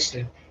lightly raced,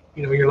 and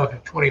you're looking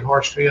at 20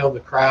 horse field, the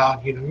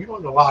crowd. You're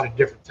doing a lot of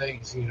different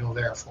things,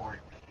 there for him.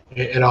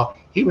 And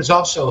he was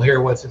also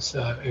here with us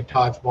at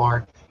Todd's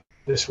barn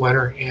this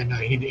winter, and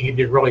he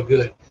did really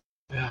good.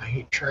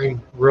 He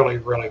trained really,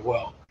 really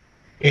well.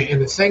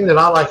 And the thing that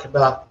I like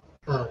about,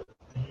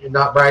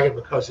 not bragging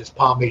because it's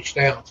Palm Beach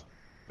Downs,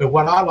 but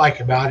what I like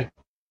about it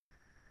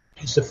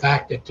is the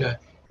fact that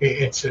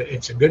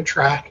it's a good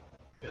track.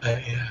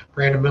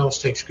 Brandon Mills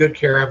takes good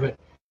care of it.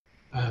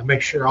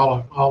 Make sure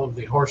all of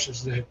the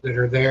horses that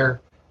are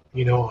there,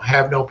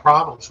 have no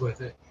problems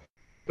with it.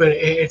 But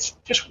it's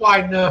just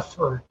wide enough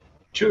for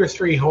 2 or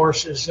 3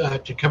 horses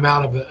to come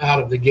out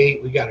of the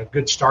gate. We got a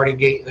good starting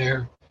gate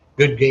there,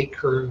 good gate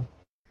crew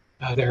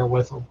there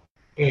with them.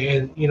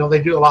 And,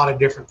 they do a lot of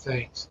different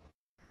things.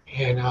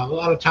 And a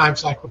lot of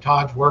times, like when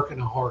Todd's working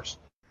a horse,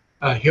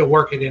 he'll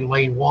work it in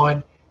lane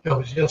 1.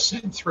 He'll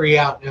send 3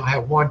 out, and he'll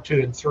have 1,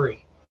 2, and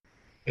 3.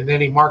 And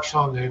then he marks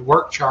on the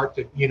work chart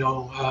that,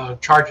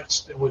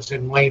 Chargett was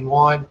in lane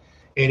 1,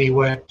 and he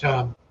went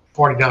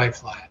 49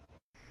 flat.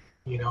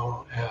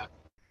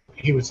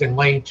 He was in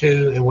lane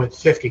 2 and went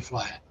 50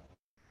 flat.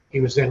 He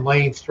was in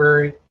lane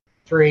 3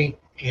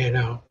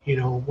 and,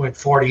 went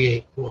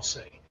 48, we'll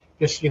say.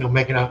 Just,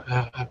 making up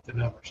the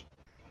numbers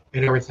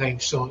and everything.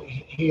 So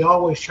he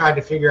always tried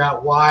to figure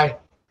out why,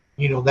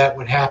 that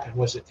would happen.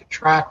 Was it the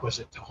track? Was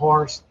it the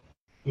horse?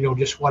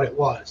 Just what it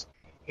was.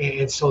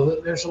 And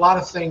so there's a lot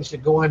of things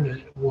that go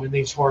into when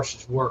these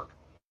horses work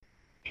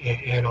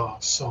and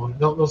all. So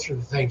those are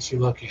the things you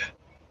look at.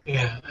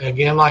 And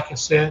again, like I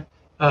said,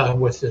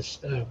 with this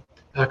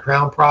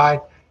Crown Pride,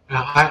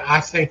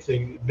 I think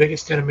the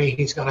biggest enemy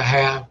he's going to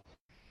have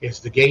is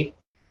the gate.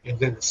 And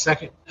then the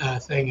second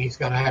thing he's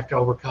going to have to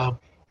overcome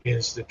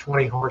is the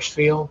 20-horse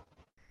field.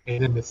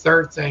 And then the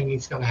third thing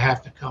he's going to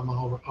have to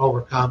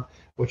overcome,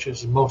 which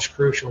is the most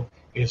crucial,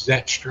 is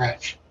that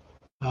stretch.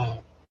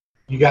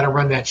 You got to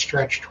run that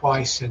stretch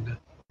twice, and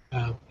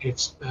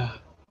it's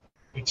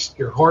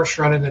your horse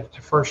running it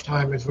the first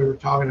time, as we were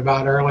talking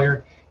about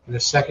earlier, and the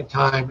second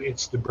time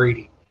it's the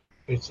breeding.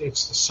 It's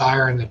the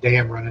sire and the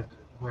dam running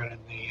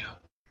the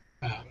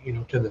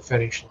to the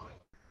finish line,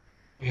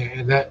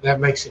 and that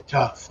makes it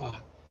tough.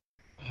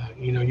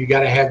 You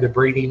got to have the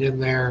breeding in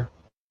there.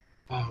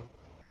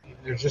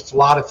 There's just a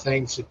lot of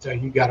things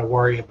that you got to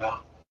worry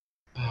about,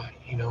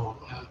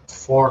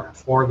 for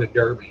the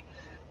Derby.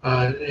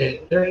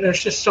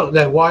 There's just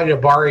that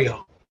Wide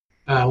Barrio,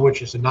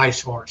 which is a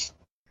nice horse.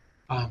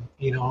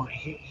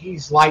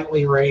 He's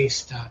lightly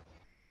raced.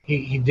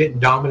 He didn't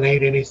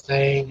dominate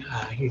anything.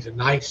 He's a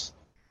nice,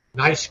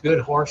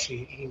 good horse.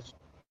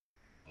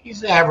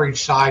 He's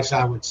average size,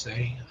 I would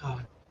say.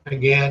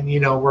 Again,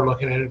 we're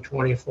looking at a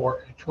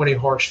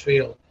 20-horse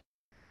field.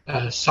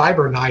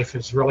 Cyberknife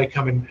is really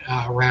coming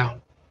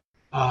around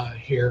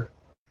here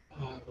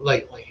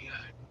lately.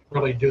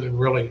 Really doing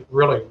really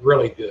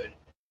good.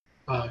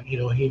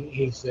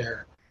 He's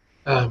there.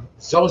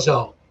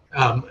 Zozo,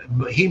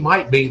 he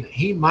might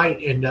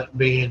end up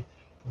being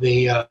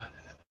the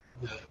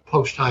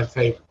post-time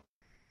favorite.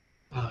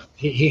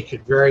 He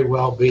could very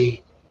well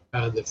be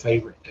the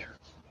favorite there.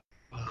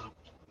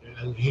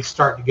 And he's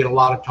starting to get a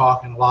lot of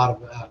talk and a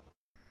lot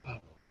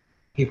of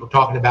people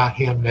talking about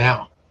him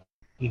now.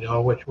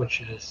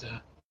 Which is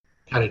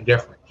kind of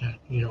different,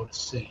 to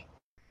see.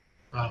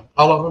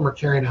 All of them are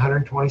carrying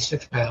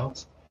 126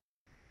 pounds.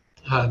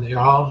 They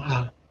all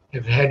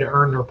have had to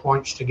earn their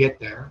points to get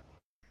there.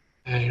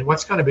 And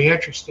what's going to be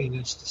interesting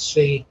is to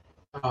see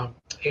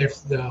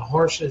if the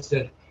horses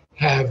that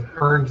have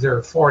earned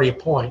their 40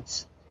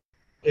 points,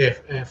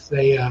 if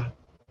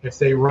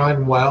they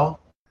run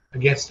well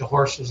against the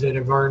horses that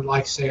have earned,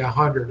 like, say,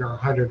 100 or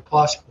 100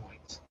 plus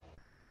points.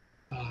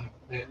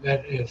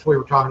 That, as we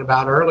were talking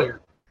about earlier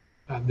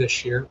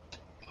this year,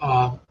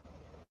 how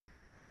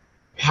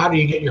do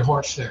you get your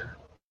horse there?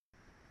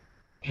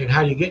 And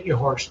how you get your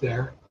horse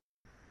there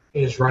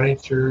is running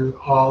through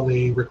all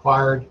the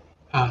required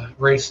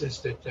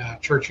races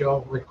that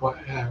Churchill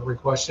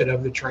requested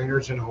of the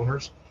trainers and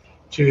owners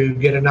to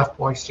get enough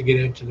points to get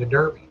into the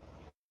Derby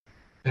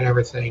and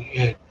everything.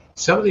 And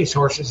some of these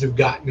horses have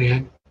gotten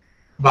in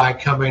by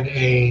coming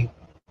a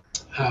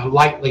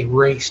lightly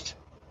raced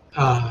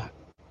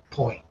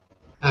point,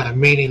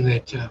 meaning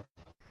that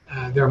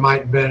there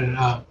might have been,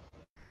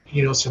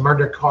 some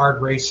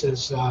undercard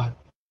races,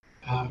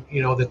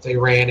 that they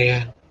ran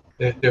in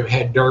that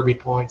had Derby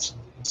points.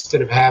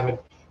 Instead of having,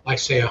 like,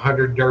 say,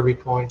 100 Derby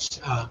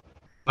points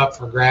up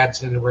for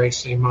grabs in the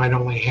race, they might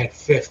only had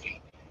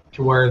 50,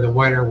 to where the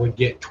winner would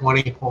get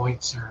 20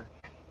 points or,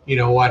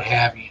 what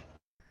have you.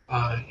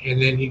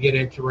 And then you get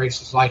into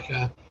races like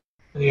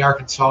the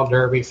Arkansas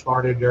Derby,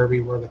 Florida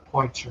Derby, where the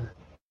points are,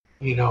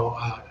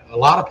 a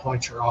lot of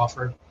points are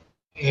offered.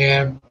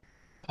 And,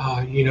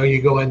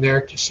 you go in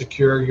there to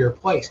secure your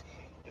place.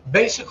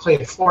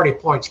 Basically, 40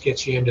 points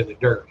gets you into the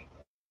Derby.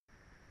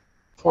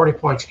 40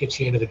 points gets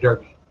you into the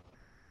Derby,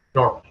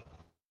 normally.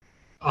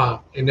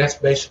 And that's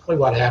basically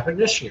what happened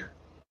this year.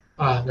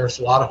 There's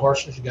a lot of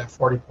horses who got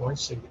 40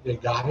 points. They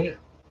got in.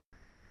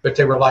 But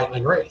they were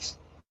lightly raced.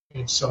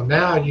 And so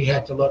now you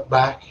have to look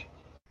back.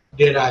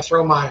 Did I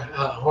throw my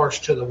horse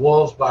to the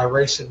wolves by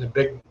racing the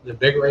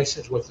big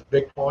races with the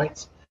big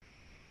points?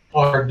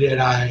 Or did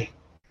I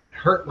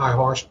hurt my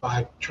horse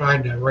by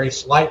trying to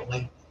race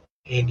lightly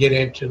and get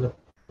into the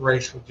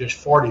race with just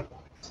 40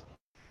 points?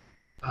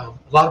 A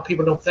lot of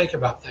people don't think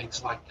about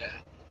things like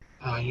that.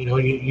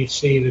 You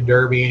see the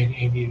Derby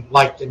and you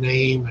like the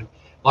name and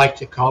like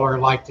the color,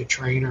 like the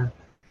trainer.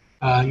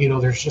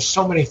 There's just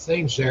so many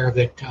things there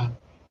that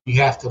you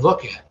have to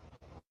look at,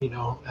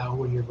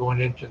 when you're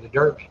going into the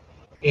Derby.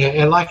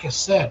 And like I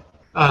said,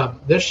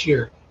 this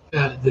year,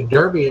 the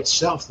Derby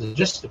itself,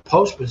 just the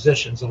post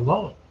positions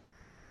alone,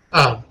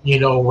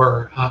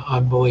 were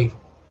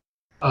unbelievable.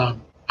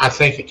 I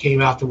think it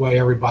came out the way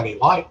everybody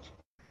liked.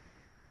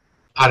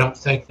 I don't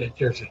think that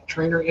there's a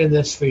trainer in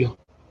this field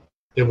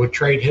that would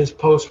trade his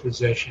post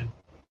position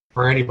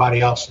for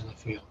anybody else in the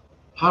field.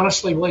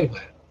 Honestly believe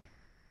that.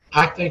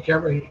 I think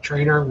every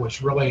trainer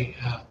was really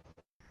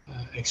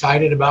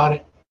excited about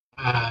it.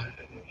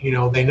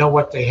 They know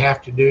what they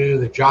have to do.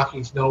 The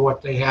jockeys know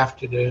what they have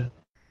to do,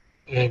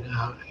 and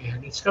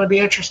it's going to be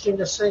interesting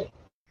to see,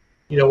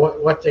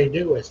 what they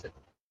do with it.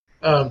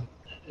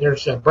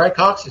 There's Brad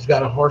Cox has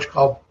got a horse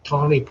called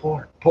Tawny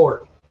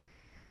Port.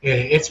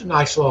 It's a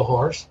nice little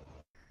horse,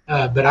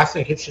 but I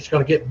think it's just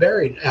going to get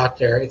buried out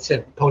there. It's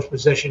at post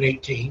position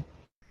 18,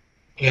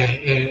 and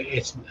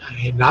it's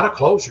not a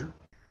closer,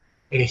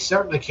 and he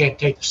certainly can't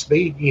take the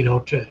speed,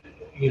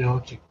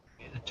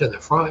 to the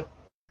front.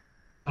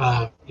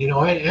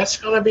 That's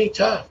going to be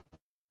tough.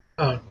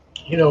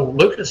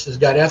 Lucas has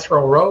got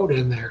Ethel Road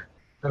in there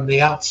from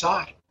the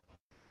outside,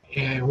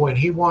 and when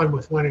he won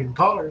with Winning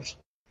Colors,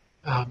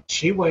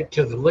 she went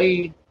to the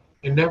lead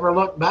and never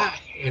looked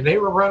back, and they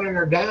were running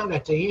her down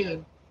at the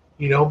end,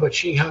 but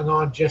she hung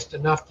on just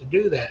enough to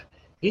do that.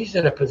 He's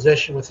in a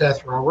position with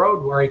Ethel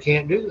Road where he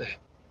can't do that.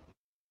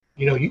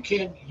 You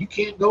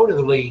can't go to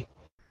the lead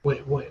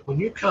when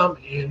you come,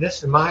 and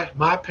this is my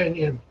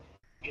opinion,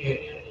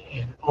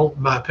 and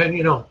my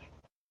opinion only,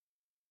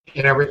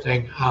 and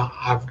everything.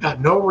 I've got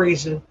no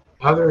reason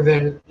other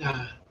than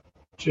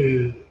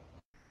to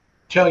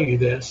tell you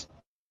this.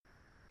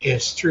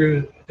 It's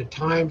through the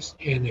times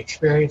and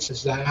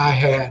experiences that I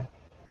had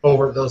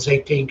over those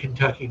 18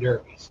 Kentucky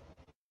Derbies.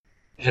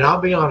 And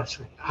I'll be honest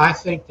with you, I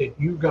think that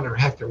you're going to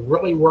have to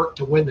really work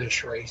to win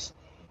this race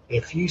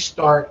if you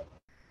start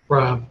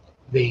from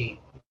the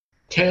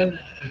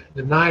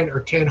 9 or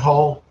 10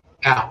 hole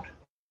out.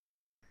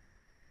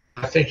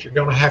 I think you're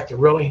going to have to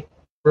really,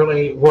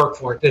 really work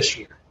for it this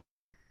year.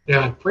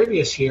 Now, in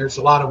previous years,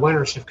 a lot of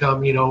winners have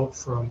come,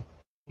 from,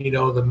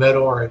 the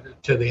middle or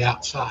to the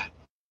outside.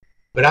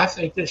 But I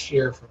think this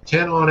year, from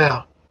 10 on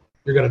out,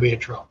 you're going to be in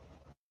trouble.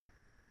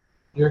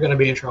 You're going to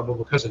be in trouble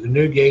because of the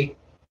new gate.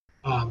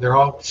 They're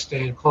all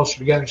staying closer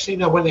together. See,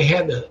 now when they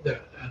had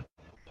the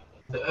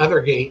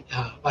other gate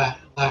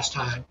last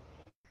time,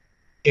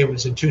 it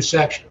was in two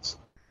sections.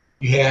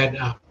 You had,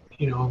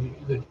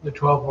 the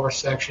 12-horse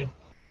section,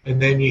 and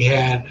then you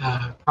had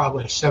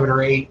probably 7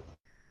 or 8,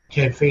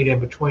 10 feet in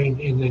between,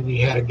 and then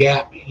you had a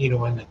gap, in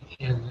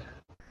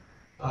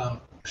the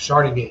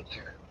starting gate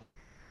there.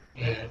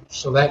 And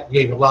so that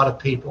gave a lot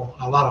of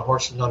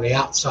horses on the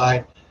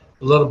outside,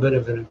 a little bit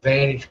of an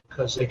advantage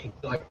because they could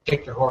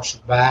take their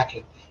horses back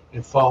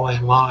and fall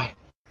in line,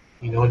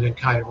 and then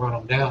kind of run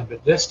them down.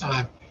 But this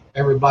time,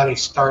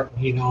 everybody's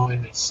starting,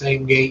 in the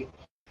same gate.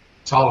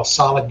 It's all a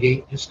solid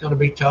gate. It's going to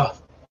be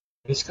tough.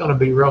 It's going to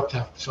be real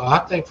tough. So I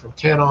think from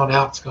 10 on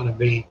out, it's going to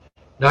be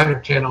 9 or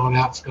 10 on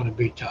out. It's going to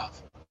be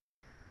tough.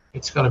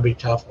 It's going to be a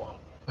tough one.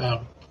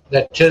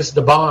 That Tis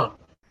the Bomb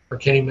for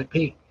Kenny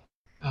McPeak.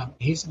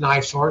 He's a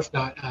nice horse.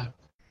 Not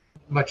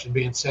much is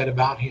being said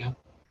about him.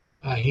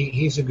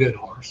 He's a good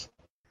horse.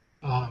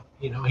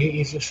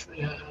 He's just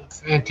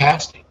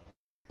fantastic.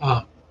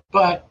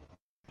 But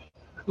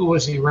who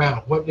was he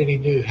around? What did he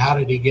do? How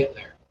did he get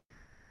there?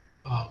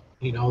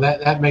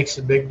 That makes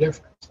a big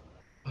difference.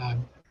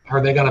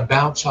 Are they going to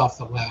bounce off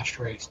the last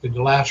race? Did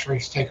the last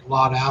race take a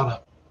lot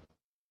out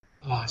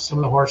of? Some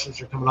of the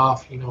horses are coming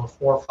off,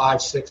 4,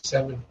 5, 6,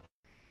 7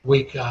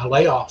 week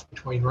layoffs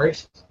between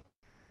races.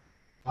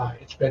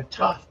 It's been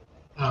tough.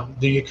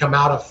 Do you come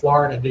out of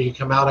Florida? Do you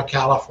come out of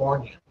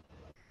California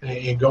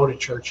and go to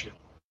Churchill?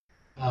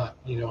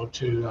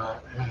 To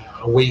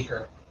a week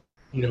or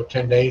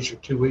 10 days or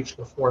 2 weeks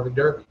before the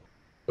Derby.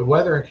 The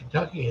weather in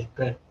Kentucky has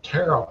been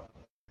terrible.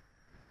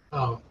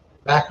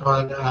 Back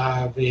on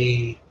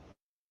it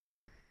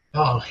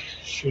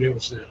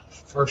was the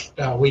first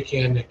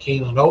weekend at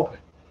Keeneland Open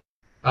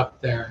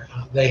up there.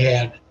 They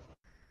had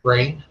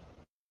rain,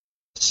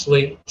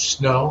 sleet,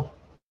 snow,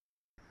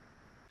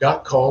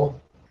 got cold,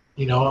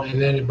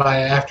 and then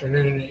by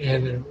afternoon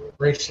and then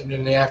racing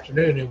in the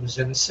afternoon, it was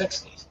in the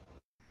 60s.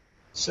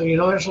 So,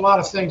 there's a lot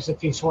of things that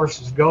these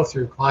horses go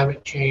through: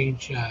 climate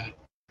change,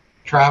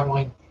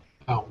 traveling,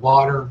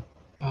 water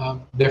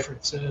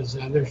differences.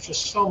 There's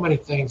just so many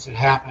things that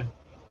happen,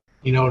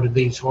 to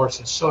these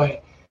horses. So,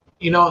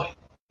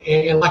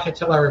 and like I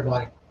tell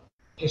everybody,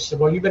 they said,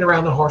 well, you've been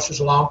around the horses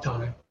a long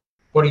time.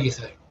 What do you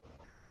think?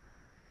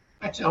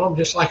 I tell them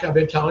just like I've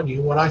been telling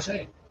you what I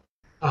think.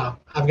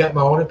 I've got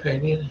my own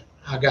opinion.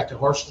 I've got the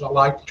horses I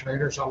like, the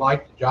trainers I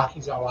like, the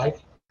jockeys I like.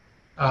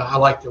 I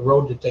like the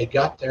road that they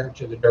got there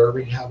to the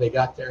Derby, how they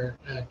got there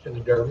to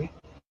the Derby.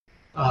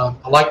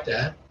 I like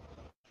that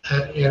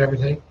and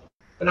everything.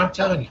 But I'm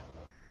telling you,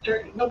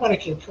 nobody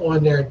can go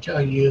in there and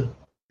tell you,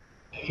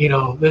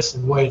 this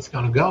is the way it's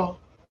going to go.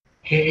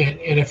 And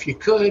if you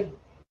could,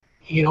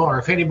 or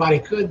if anybody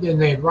could, then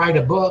they'd write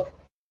a book.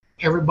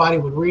 Everybody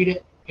would read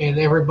it, and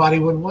everybody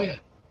would win.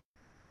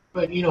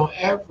 But,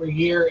 every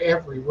year,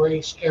 every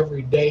race,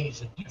 every day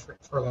is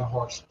different for the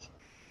horses.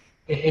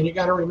 And you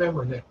got to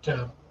remember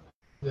that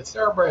the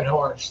thoroughbred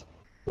horse,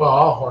 well,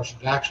 all horses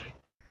actually,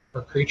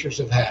 are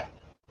creatures of habit.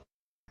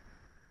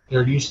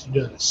 They're used to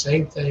doing the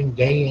same thing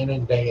day in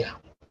and day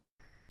out.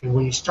 And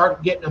when you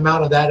start getting them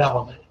out of that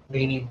element,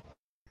 meaning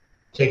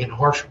taking a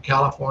horse from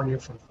California,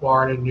 from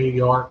Florida, New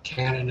York,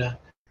 Canada,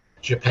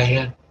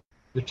 Japan,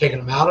 you're taking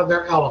them out of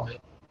their element,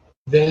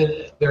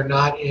 then they're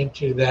not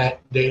into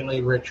that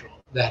daily ritual,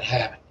 that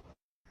habit.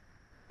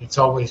 It's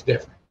always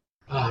different.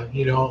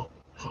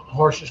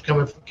 Horses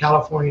coming from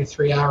California,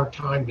 3-hour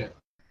time difference.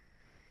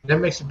 That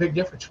makes a big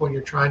difference when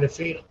you're trying to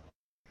feed them.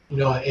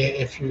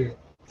 If you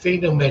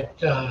feed them at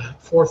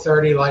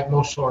 4:30, like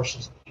most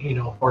horses,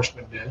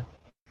 horsemen do,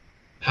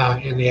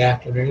 in the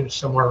afternoon,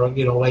 somewhere,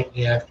 late in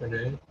the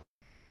afternoon,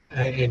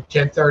 and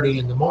 10:30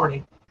 in the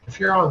morning. If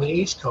you're on the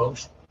East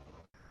Coast,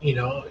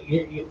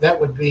 that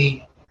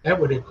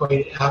would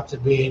equate out to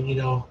being,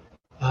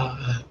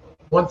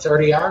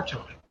 1:30 our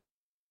time.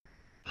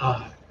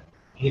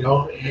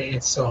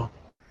 And so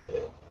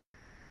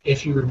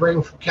if you would bring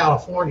them from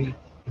California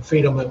and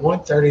feed them at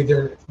 1:30,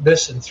 they're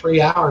missing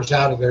 3 hours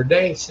out of their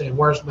day saying,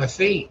 where's my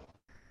feed?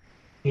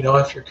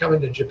 If you're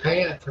coming to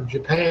Japan, from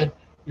Japan,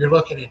 you're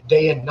looking at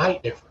day and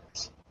night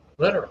difference,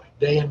 literally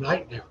day and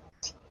night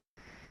difference.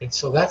 And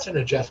so that's an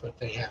adjustment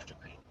they have to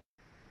make.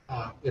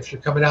 If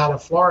you're coming out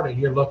of Florida,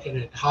 you're looking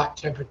at hot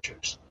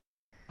temperatures,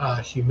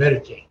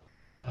 humidity.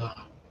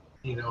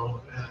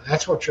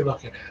 That's what you're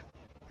looking at.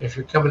 If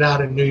you're coming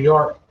out of New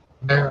York,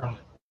 Maryland,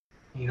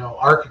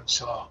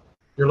 Arkansas,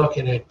 you're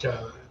looking at,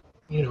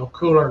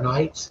 cooler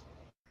nights,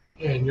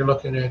 and you're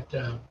looking at,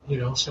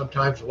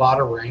 sometimes a lot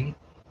of rain.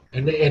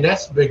 And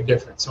that's a big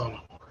difference on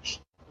a horse.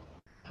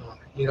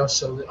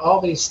 So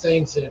all these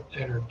things that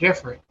are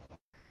different,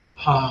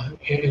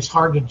 it's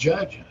hard to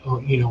judge,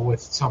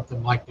 with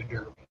something like the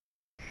Derby,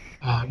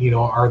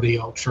 or the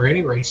Oaks, or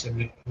any race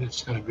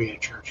that's going to be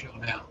at Churchill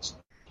Downs.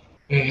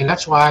 And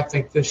that's why I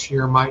think this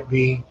year might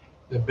be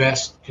the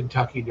best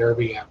Kentucky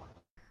Derby ever.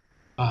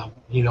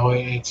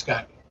 It's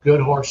got good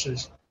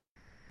horses,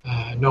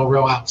 no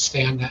real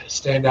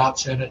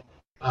standouts in it.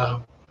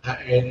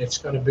 And it's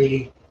going to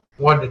be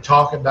one to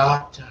talk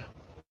about.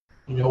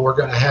 We're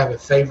going to have a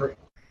favorite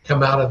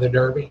come out of the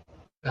Derby.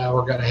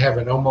 We're going to have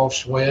an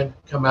almost win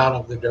come out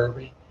of the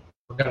Derby.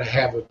 We're going to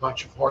have a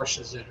bunch of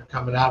horses that are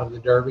coming out of the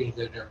Derby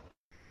that are,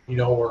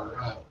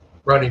 were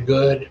running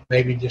good,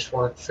 maybe just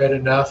weren't fit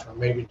enough, or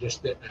maybe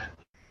just didn't,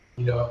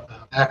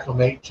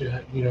 acclimate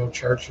to,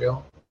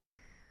 Churchill.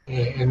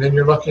 And then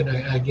you're looking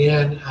at,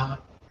 again,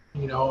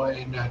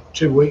 in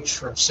 2 weeks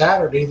from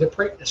Saturday, the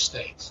Preakness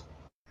Stakes,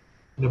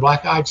 the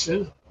Black-Eyed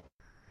Susan.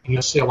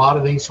 You'll see a lot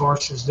of these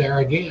horses there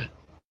again.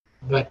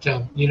 But,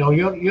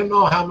 you'll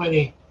know how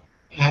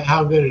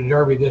good a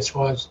Derby this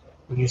was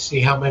when you see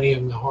how many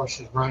of the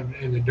horses run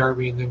in the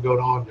Derby and then go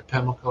on to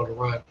Pimlico to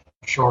run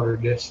a shorter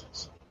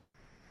distance.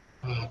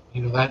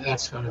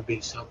 That's going to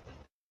be something.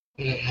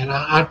 And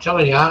I'm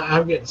telling you,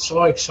 I'm getting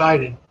so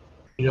excited,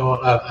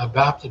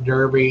 about the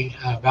Derby,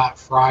 about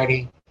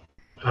Friday.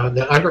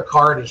 The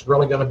undercard is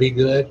really going to be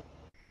good.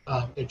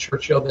 At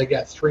Churchill, they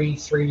got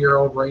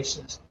 3-year-old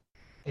races.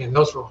 And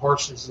those were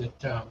horses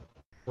that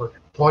were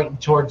pointing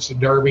towards the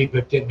Derby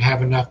but didn't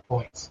have enough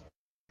points.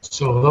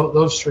 So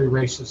those 3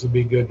 races will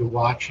be good to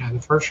watch.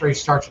 The first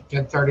race starts at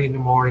 10:30 in the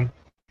morning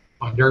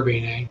on Derby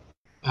Day.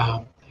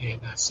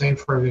 And same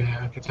for the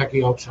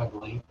Kentucky Oaks, I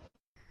believe,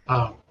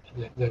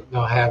 that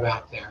they'll have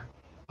out there.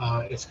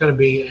 It's going to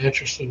be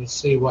interesting to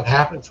see what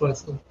happens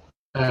with them.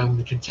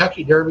 The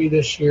Kentucky Derby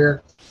this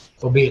year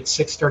will be at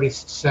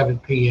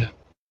 6:37 p.m.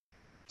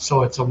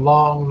 So it's a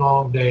long,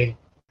 long day,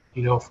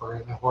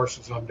 for the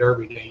horses on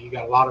Derby Day. You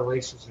got a lot of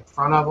races in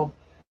front of them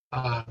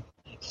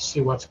to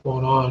see what's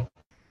going on.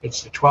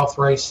 It's the 12th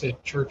race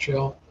at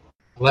Churchill,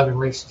 11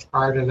 races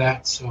prior to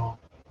that. So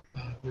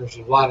there's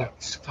a lot of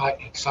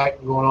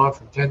excitement going on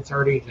from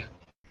 10:30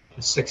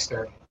 to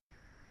 6:30,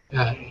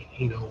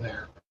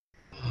 there.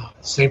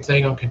 Same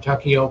thing on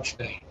Kentucky Oaks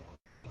Day.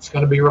 It's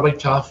going to be really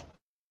tough,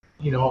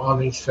 on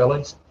these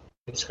fillies.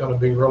 It's going to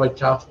be really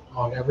tough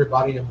on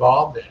everybody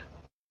involved in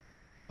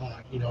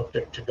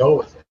it, to go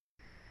with it.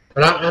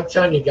 But I'm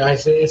telling you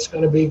guys, it's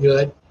going to be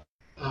good.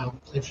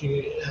 If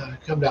you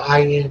come to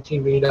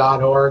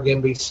intv.org,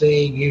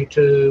 NBC,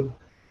 YouTube,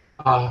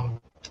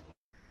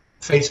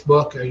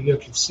 Facebook, you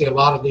can see a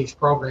lot of these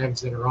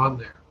programs that are on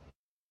there.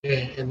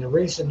 And the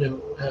reason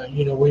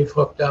that, we've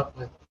hooked up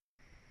with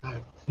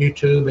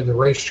YouTube and the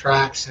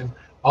racetracks and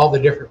all the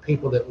different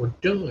people that we're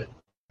doing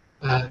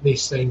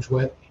these things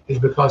with is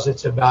because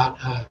it's about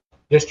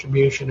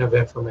distribution of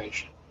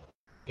information.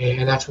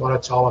 And that's what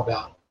it's all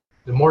about.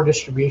 The more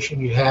distribution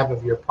you have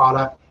of your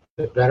product,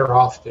 the better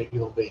off that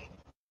you'll be.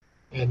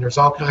 And there's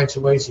all kinds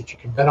of ways that you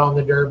can bet on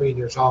the Derby.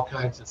 There's all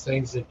kinds of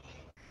things that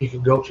you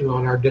can go to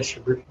on our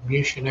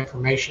distribution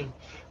information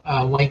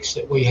links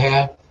that we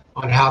have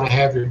on how to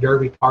have your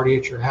Derby party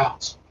at your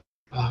house.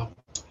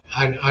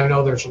 I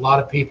know there's a lot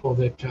of people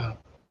that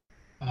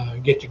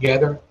get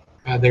together.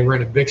 They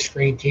rent a big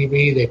screen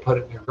TV. They put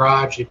it in their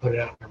garage. They put it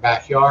out in their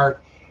backyard.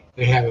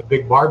 They have a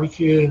big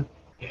barbecue,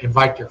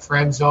 invite their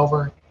friends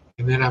over.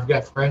 And then I've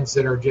got friends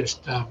that are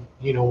just, 1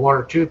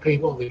 or 2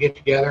 people that get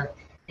together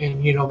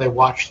and they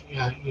watch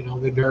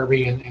the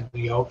Derby and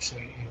the Oaks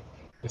and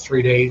the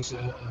 3 days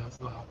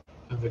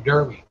of the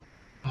Derby.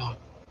 Uh,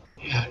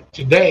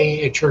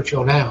 Today at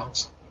Churchill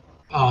Downs,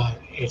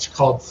 it's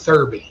called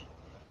Thurby,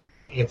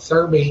 and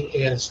Thurby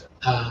is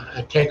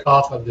a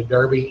takeoff of the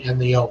Derby and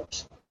the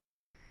Oaks,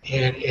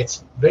 and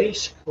it's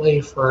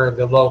basically for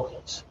the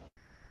locals.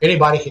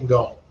 Anybody can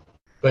go,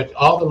 but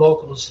all the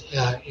locals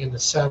in the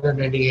southern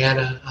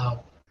Indiana,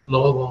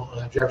 Louisville,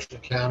 Jefferson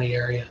County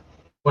area,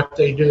 what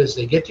they do is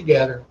they get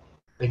together,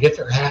 they get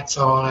their hats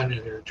on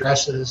and their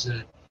dresses,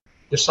 and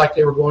just like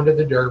they were going to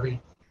the Derby,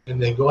 and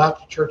they go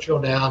out to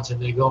Churchill Downs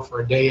and they go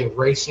for a day of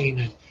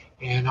racing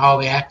and all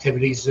the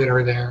activities that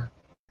are there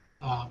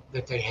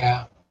that they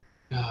have.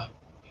 And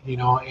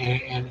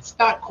it's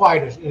not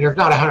quite, there's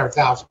not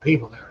 100,000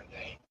 people there a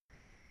day.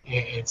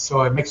 And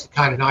so it makes it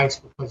kind of nice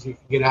because you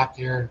can get out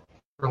there and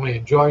really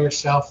enjoy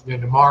yourself. And then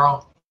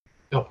tomorrow,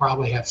 they'll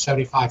probably have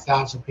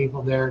 75,000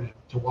 people there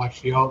to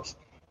watch the Oaks.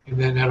 And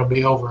then that'll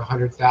be over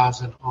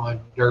 100,000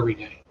 on Derby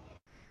Day.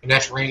 And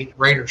that's rain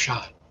or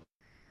shine.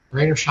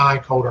 Rain or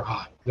shine, cold or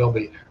hot, they'll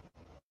be there.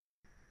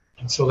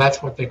 And so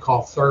that's what they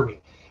call Thurby.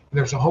 And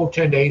there's a whole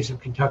 10 days of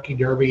Kentucky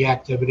Derby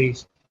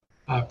activities.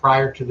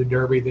 Prior to the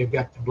Derby, they've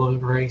got the balloon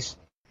race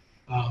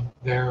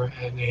there,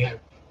 and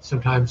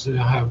sometimes they'll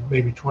have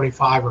maybe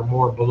 25 or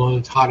more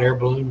balloons, hot air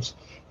balloons,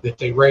 that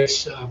they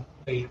race.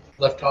 They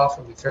lift off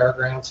of the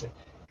fairgrounds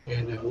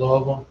in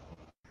Louisville,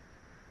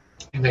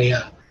 and they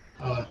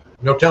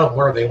no telling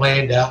where they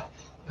land out.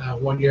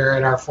 One year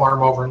at our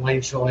farm over in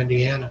Lanesville,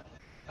 Indiana,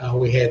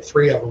 we had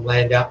 3 of them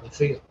land out in the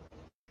field.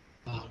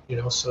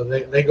 So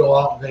they go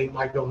off. They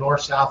might go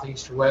north, south,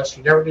 east, or west.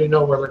 You never do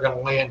know where they're going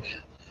to land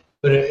at,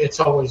 but it's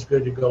always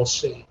good to go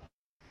see.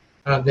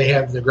 They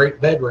have the Great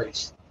Bed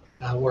Race,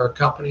 where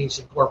companies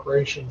and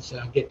corporations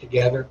get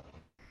together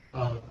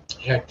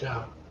at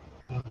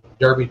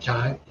Derby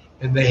time,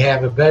 and they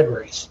have a bed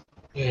race.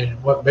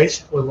 And what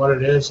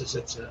it is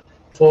it's a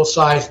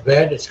full-size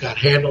bed. It's got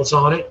handles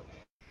on it,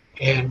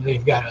 and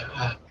they've got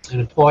an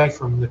employee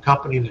from the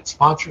company that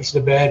sponsors the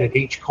bed at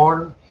each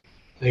corner.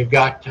 They've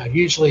got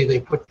usually they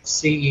put the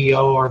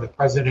CEO or the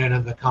president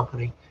of the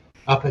company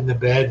up in the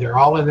bed. They're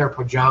all in their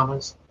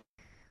pajamas,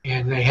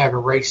 and they have a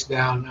race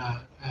down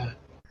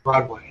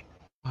Broadway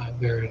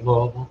there in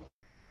Louisville.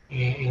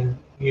 And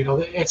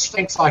it's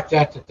things like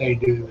that they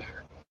do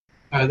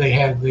there. They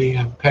have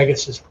the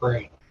Pegasus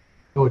Parade,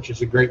 which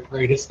is a great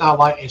parade. It's not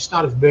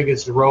as big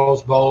as the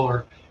Rose Bowl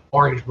or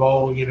Orange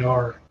Bowl,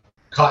 or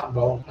Cotton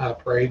Bowl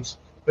parades,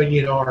 but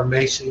or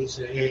Macy's.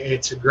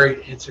 It's a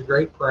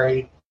great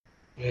parade,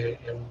 and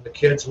the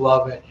kids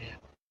love it.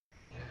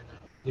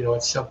 And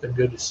it's something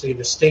good to see.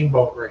 The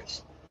Steamboat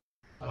Race,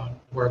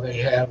 where they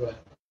have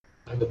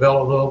the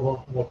Belle of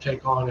Louisville will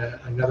take on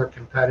another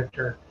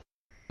competitor.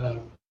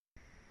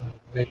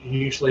 They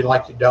usually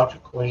like the Delta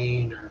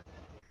Queen or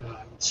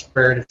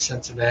Spirit of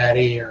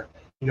Cincinnati, or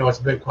it's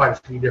been quite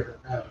a few different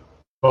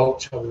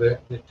boats over there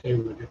that they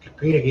would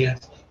compete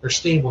against. They're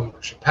steam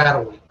wheelers or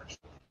paddle wheelers,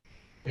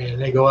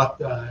 and they go up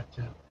to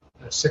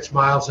 6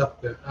 miles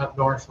up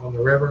north on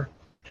the river,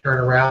 turn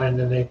around, and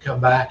then they come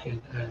back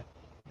and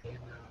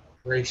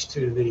race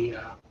to the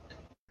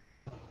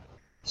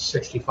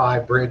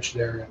 65 bridge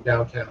there in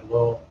downtown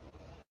Louisville.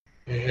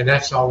 And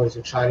that's always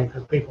exciting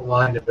because people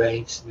line the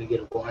banks and they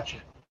get to watch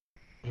it.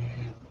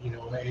 And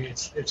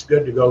it's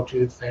good to go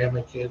to.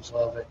 Family, kids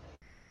love it.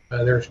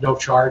 There's no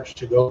charge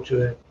to go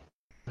to it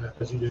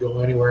because you can go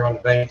anywhere on the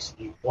banks and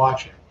you can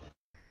watch it.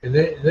 And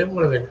then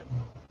one of the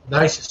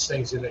nicest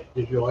things that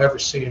you'll ever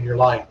see in your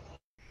life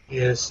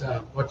is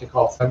what they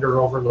call Thunder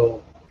Over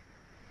Louisville.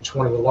 It's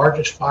one of the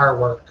largest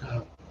firework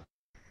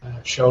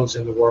shows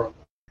in the world.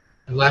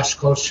 It lasts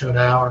close to an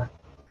hour.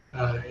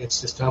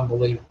 It's just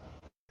unbelievable.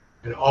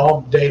 And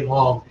all day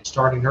long,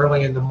 starting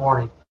early in the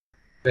morning,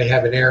 they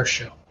have an air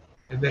show.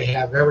 And they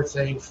have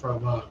everything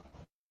from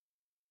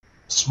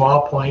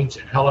small planes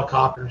and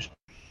helicopters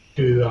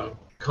to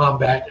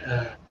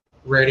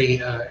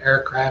combat-ready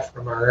aircraft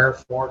from our Air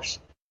Force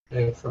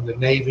and from the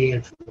Navy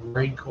and from the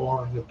Marine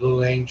Corps and the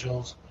Blue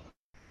Angels.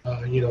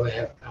 They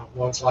have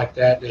ones like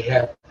that. They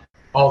have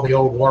all the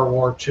old World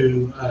War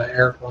II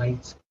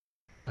airplanes,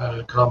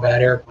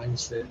 combat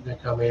airplanes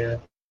that come in.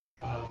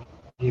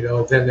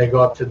 Then they go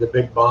up to the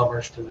big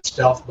bombers, to the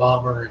stealth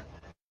bomber,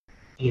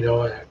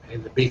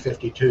 and the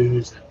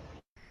B-52s.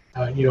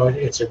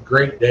 It's a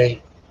great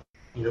day,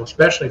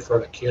 especially for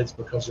the kids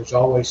because there's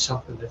always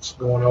something that's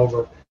going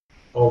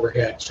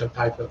overhead, some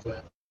type of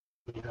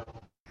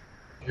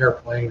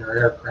airplane or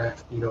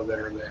aircraft, that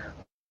are there.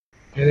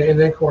 And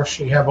then, of course,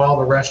 you have all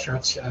the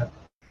restaurants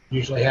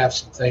usually have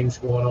some things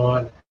going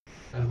on.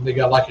 They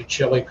got like a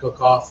chili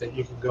cook-off that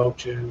you can go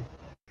to.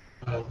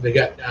 They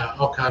got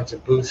all kinds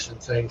of booths and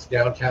things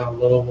downtown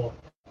Louisville,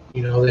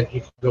 that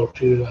you can go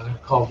to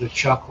called the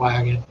Chuck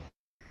Wagon,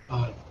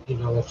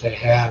 that they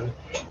have.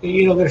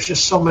 There's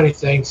just so many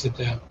things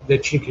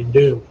that you can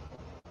do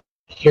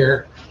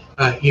here,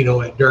 at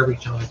Derby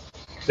time.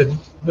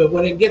 But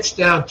when it gets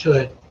down to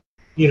it,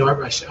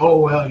 everybody says, oh,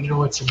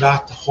 well, it's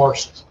about the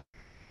horses.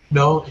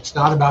 No, it's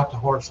not about the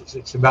horses.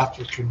 It's about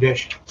the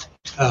tradition.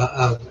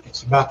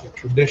 It's about the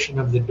tradition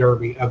of the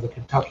Derby, of the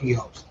Kentucky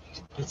Oaks.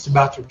 It's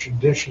about the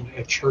tradition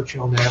at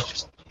Churchill now.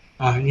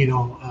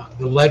 The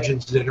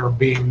legends that are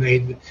being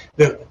made.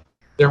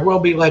 There will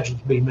be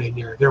legends being made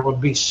there. There will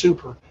be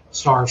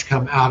superstars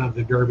come out of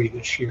the Derby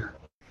this year.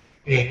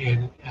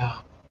 It's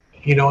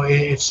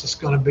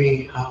just going to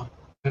be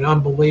an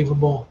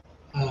unbelievable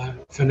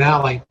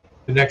finale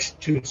the next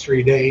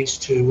 2-3 days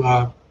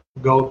to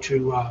go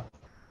to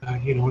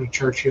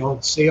Churchill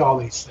and see all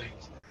these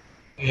things.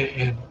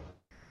 And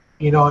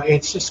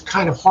it's just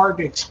kind of hard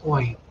to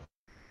explain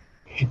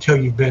until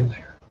you've been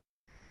there.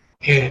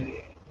 And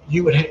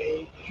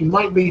you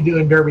might be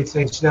doing Derby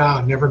things now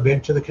and never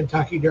been to the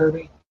Kentucky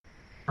Derby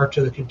or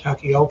to the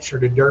Kentucky Oaks or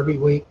to Derby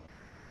Week.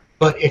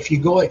 But if you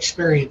go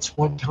experience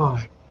one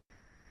time,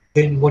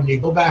 then when you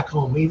go back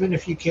home, even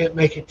if you can't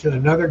make it to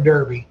another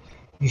Derby,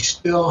 you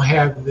still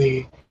have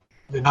the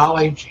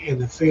knowledge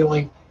and the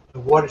feeling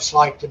of what it's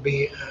like to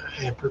be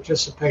and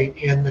participate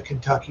in the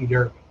Kentucky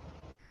Derby.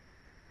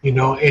 And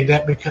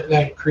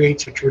that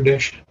creates a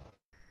tradition.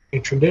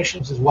 And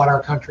traditions is what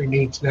our country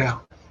needs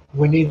now.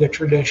 We need a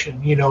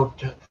tradition,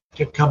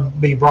 to come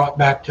be brought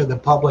back to the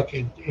public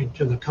and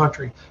to the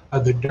country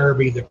of the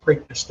Derby, the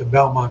Preakness, the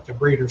Belmont, the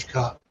Breeders'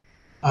 Cup.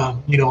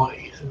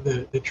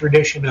 The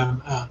tradition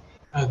of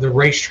the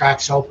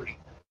racetracks opening.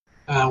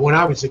 When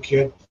I was a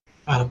kid,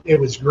 it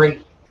was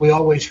great. We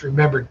always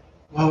remembered,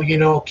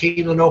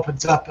 Keeneland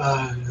opens up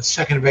the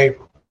 2nd of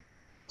April.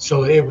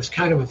 So it was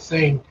kind of a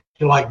thing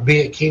to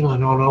be at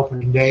Keeneland on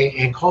opening day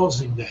and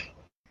closing day.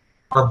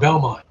 Or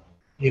Belmont,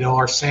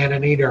 or Santa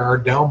Anita or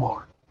Del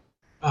Mar.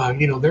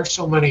 There's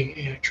so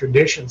many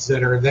traditions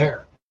that are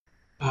there.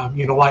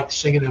 Like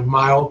singing of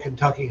My Old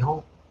Kentucky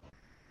Home.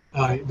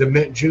 The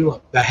mint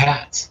julep, the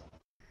hats.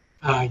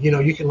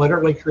 You can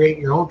literally create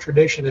your own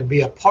tradition and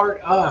be a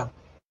part of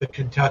the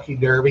Kentucky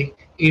Derby,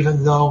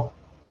 even though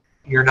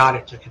you're not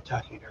at the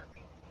Kentucky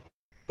Derby.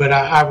 But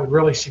I would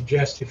really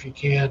suggest, if you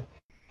can,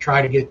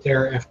 try to get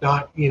there. If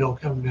not,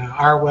 come to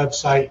our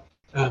website,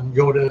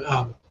 go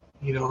to,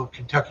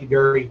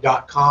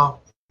 KentuckyDerby.com.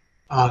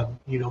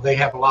 They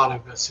have a lot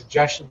of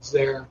suggestions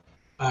there.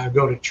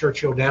 Go to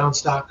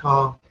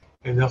ChurchillDowns.com,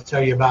 and they'll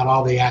tell you about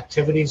all the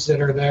activities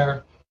that are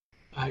there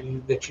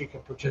that you can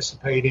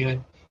participate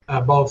in,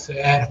 both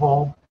at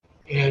home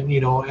and,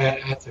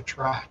 at the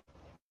track.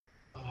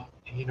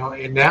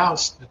 And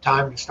now's the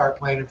time to start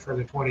planning for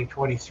the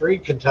 2023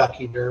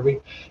 Kentucky Derby,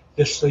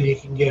 just so you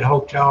can get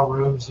hotel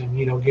rooms and,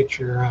 get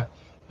your,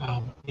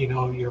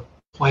 your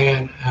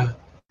plan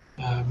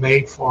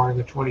made for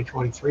the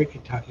 2023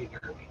 Kentucky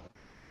Derby.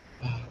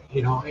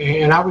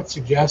 And I would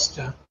suggest,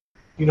 that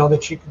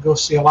you could go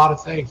see a lot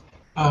of things.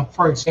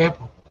 For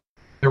example,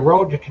 the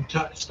road to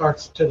Kentucky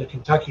starts to the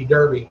Kentucky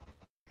Derby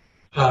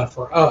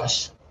for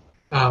us,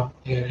 and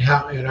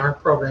in our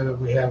program that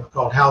we have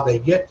called How They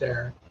Get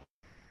There,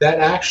 that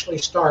actually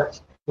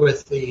starts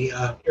with the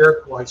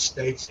Iroquois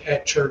Stakes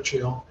at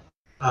Churchill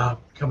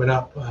coming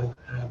up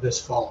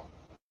this fall.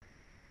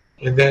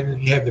 And then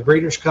you have the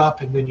Breeders'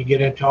 Cup, and then you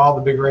get into all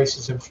the big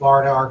races in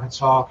Florida,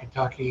 Arkansas,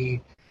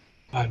 Kentucky,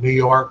 New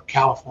York,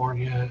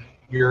 California,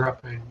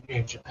 Europe,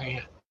 and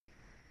Japan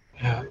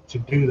to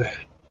do that.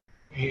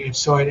 And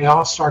so it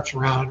all starts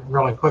around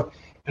really quick.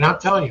 And I'm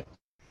telling you,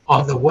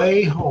 on the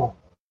way home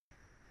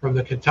from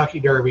the Kentucky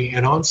Derby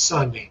and on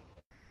Sunday,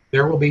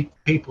 there will be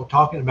people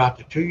talking about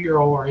the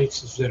 2-year-old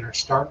races that are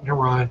starting to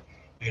run,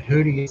 and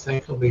who do you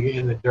think will be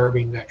in the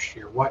Derby next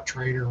year? What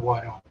trainer,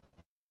 what owner?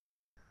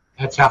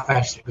 That's how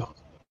fast it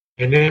goes.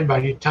 And then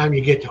by the time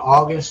you get to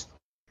August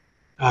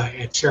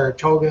at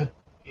Saratoga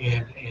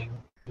and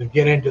to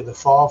get into the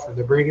fall for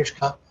the Breeders'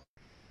 Cup,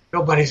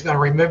 nobody's going to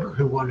remember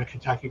who won the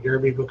Kentucky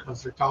Derby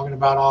because they're talking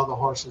about all the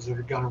horses that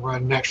are going to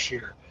run next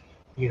year,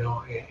 in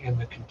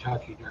the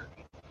Kentucky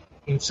Derby.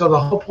 And so the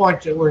whole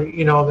point that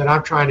that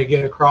I'm trying to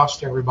get across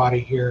to everybody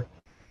here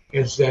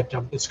is that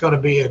it's going to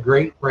be a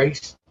great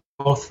race,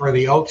 both for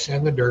the Oaks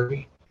and the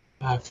Derby.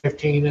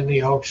 15 in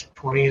the Oaks,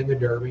 20 in the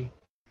Derby.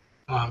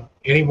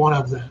 Any one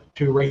of the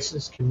two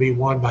races can be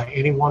won by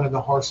any one of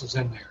the horses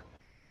in there.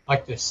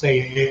 Like they say,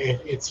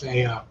 it's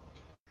a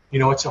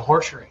it's a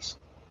horse race,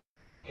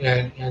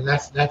 and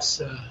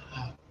that's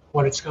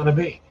what it's going to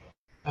be.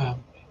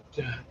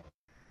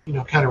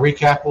 Kind of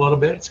recap a little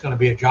bit. It's going to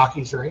be a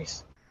jockey's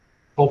race.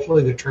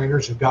 Hopefully the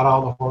trainers have got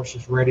all the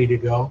horses ready to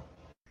go.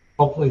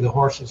 Hopefully the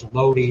horses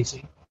load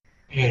easy,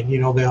 and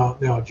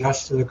they'll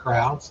adjust to the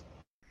crowds.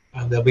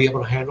 They'll be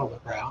able to handle the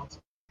crowds.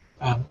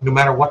 No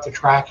matter what the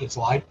track is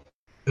like,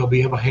 they'll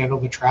be able to handle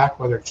the track,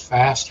 whether it's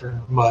fast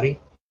or muddy.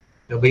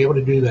 They'll be able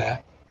to do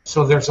that.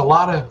 So there's a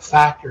lot of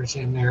factors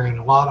in there and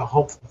a lot of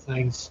hopeful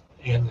things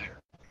in there.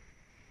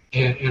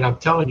 And I'm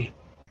telling you,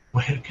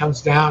 when it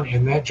comes down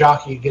and that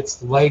jockey gets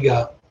the leg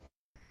up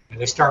and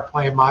they start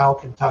playing My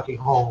Old Kentucky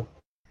Home,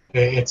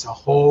 it's a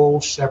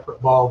whole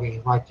separate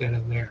ballgame right then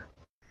and there.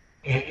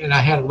 And I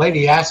had a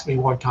lady ask me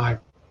one time,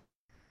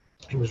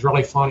 it was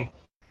really funny.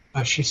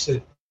 She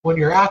said, when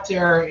you're out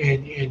there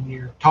and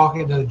you're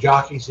talking to the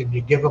jockeys and you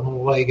give them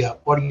a leg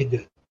up, what do you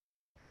do?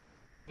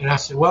 And I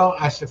said, well,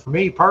 for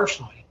me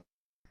personally,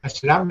 I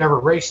said, I've never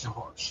raced a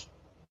horse.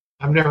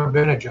 I've never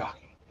been a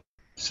jockey.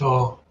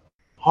 So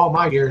all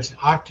my years,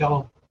 I tell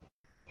them,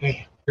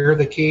 hey, here are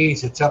the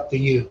keys. It's up to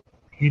you.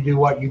 You do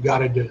what you got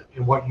to do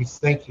and what you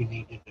think you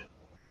need to do.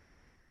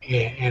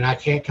 And I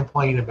can't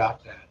complain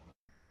about that.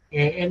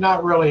 And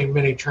not really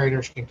many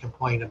trainers can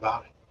complain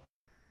about it,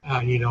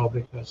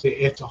 because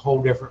it's a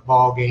whole different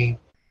ball game.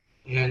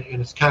 And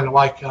it's kind of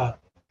like, an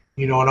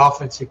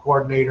offensive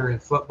coordinator in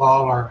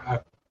football or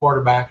a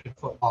quarterback in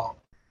football.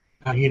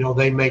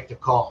 They make the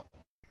call.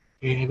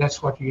 And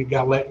that's what you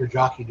got to let your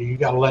jockey do. You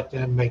got to let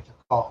them make the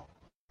call.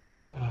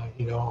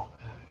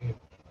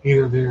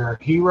 Either they're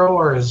a hero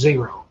or a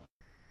zero.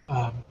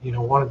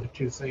 One of the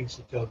two things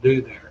that they'll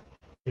do there.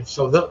 And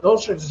so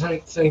those are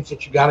the things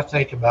that you got to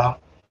think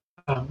about.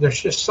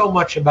 There's just so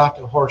much about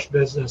the horse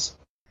business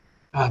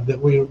that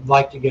we would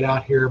like to get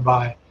out here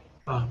by,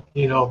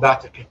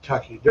 about the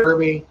Kentucky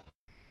Derby.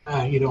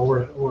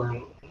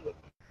 We're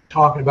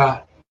talking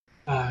about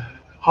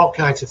all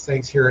kinds of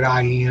things here at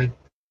IEN.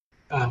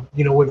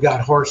 We've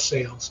got horse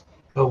sales,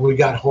 we've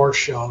got horse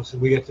shows,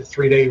 and we get the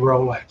 3-day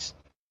Rolex.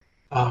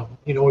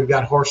 We've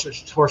got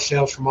horse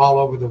sales from all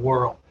over the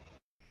world.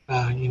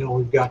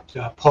 We've got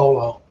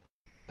polo.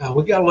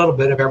 We've got a little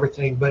bit of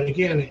everything, but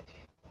again,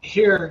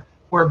 here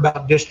we're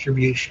about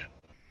distribution.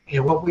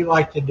 And what we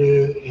like to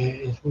do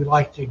is we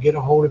like to get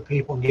a hold of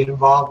people and get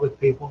involved with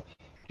people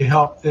to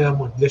help them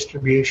with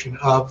distribution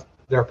of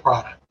their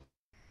product.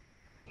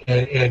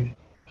 And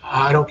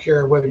I don't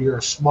care whether you're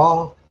a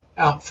small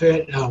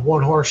outfit,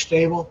 one horse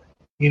stable,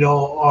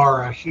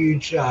 or a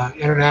huge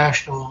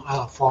international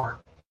farm,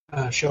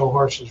 show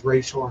horses,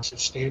 race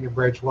horses, standard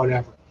breds,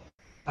 whatever.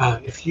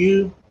 If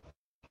you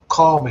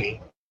call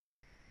me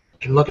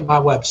and look at my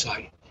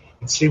website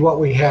and see what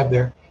we have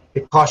there,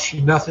 it costs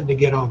you nothing to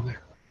get on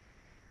there.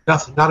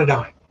 Nothing, not a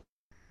dime.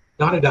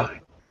 Not a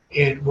dime.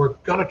 And we're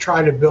going to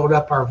try to build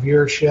up our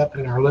viewership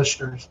and our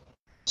listeners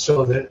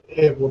so that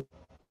it will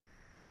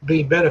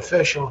be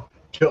beneficial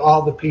to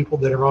all the people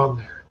that are on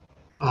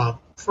there.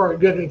 For a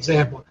good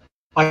example,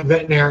 like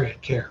veterinarian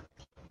care.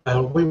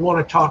 We want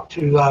to talk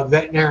to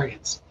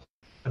veterinarians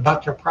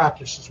about their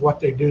practices, what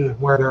they do, and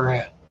where they're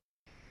at.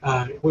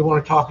 We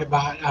want to talk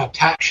about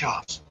tack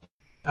shops,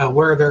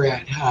 where they're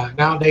at.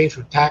 Nowadays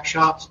with tack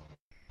shops,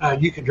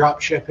 you can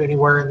drop ship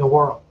anywhere in the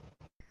world.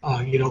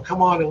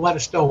 Come on and let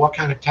us know what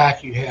kind of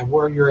tack you have,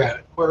 where you're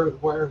at,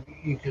 where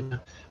you can,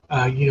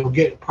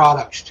 get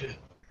products to.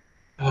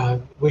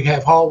 We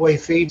have hallway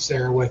feeds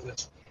there with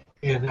us.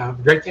 And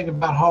the great thing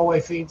about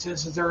hallway feeds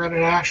is they're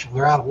international.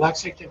 They're out of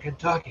Lexington,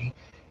 Kentucky,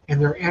 and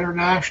they're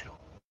international.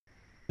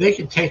 They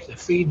can take the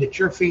feed that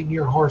you're feeding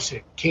your horse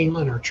at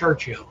Keeneland or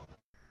Churchill,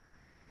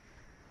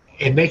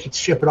 and they can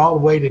ship it all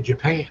the way to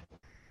Japan.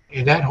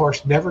 And that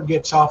horse never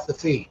gets off the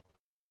feed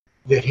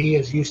that he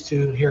is used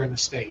to here in the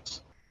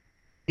States.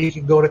 He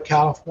can go to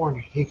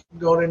California. He can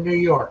go to New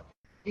York.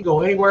 He can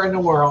go anywhere in the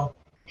world,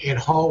 and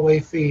hallway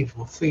feeds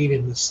will feed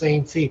in the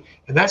same feed.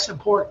 And that's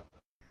important.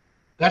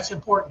 That's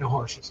important to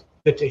horses,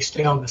 that they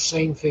stay on the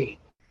same feed,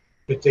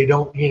 that they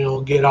don't,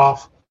 get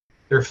off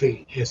their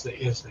feed, as they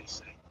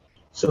say.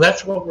 So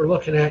that's what we're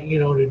looking at,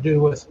 to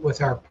do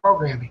with our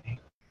programming.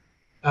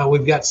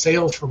 We've got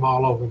sales from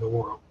all over the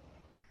world.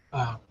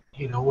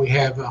 We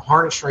have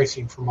harness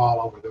racing from all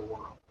over the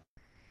world.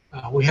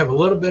 We have a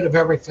little bit of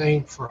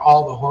everything for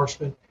all the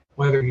horsemen,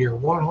 whether you're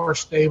one horse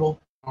stable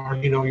or,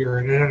 you're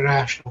an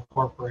international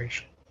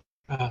corporation.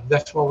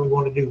 That's what we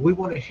want to do. We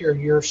want to hear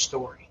your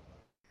story.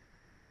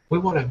 We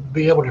want to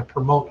be able to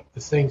promote the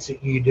things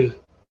that you do.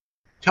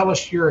 Tell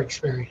us your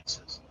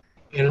experiences.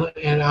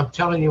 And I'm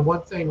telling you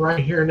one thing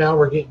right here now,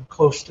 we're getting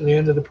close to the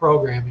end of the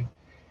programming.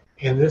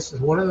 And this is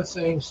one of the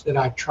things that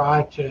I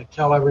try to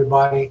tell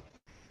everybody,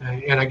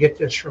 and I get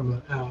this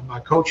from my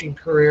coaching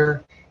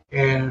career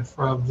and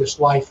from just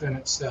life in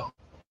itself.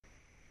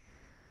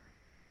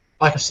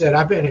 Like I said,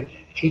 I've been in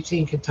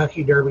 18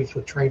 Kentucky Derbies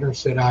with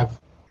trainers that I've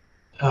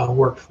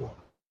worked for.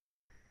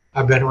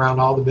 I've been around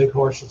all the big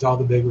horses, all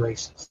the big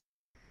races.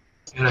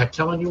 And I'm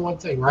telling you one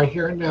thing right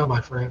here and now,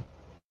 my friend.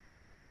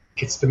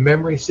 It's the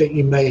memories that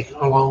you make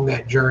along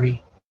that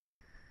journey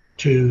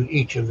to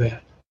each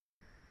event.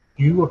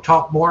 You will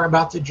talk more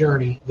about the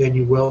journey than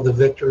you will the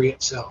victory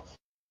itself.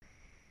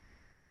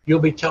 You'll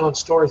be telling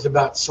stories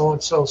about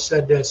so-and-so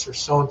said this or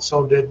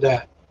so-and-so did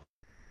that.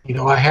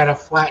 I had a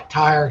flat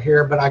tire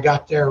here, but I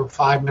got there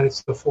 5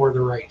 minutes before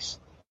the race.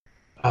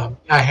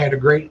 I had a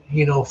great,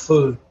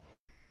 food.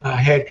 I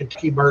had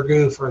Kentucky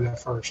Burgoo for the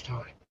first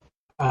time.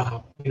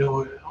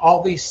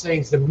 All these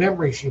things, the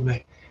memories you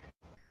make,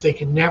 they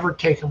can never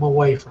take them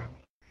away from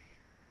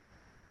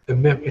you.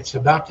 It's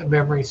about the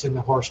memories in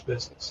the horse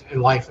business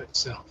and life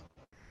itself.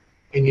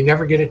 And you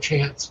never get a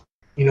chance,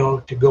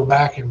 to go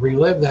back and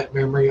relive that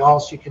memory.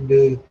 All you can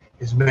do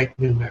is make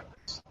new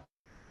memories.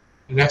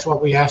 And that's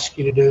what we ask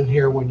you to do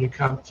here when you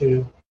come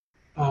to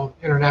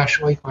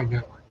International Equine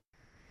Network.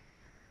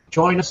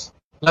 Join us,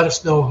 let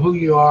us know who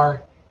you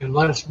are, and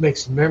let us make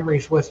some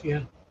memories with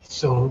you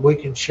so we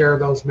can share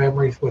those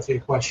memories with the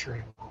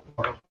equestrian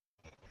world.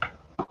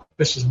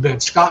 This has been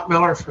Scott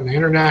Miller for the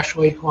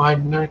International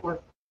Equine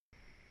Network.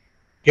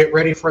 Get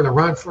ready for the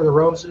Run for the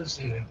Roses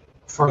and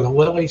for the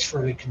Lilies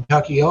for the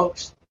Kentucky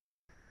Oaks.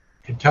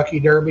 Kentucky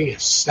Derby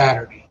is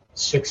Saturday,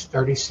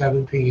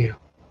 6:37 p.m.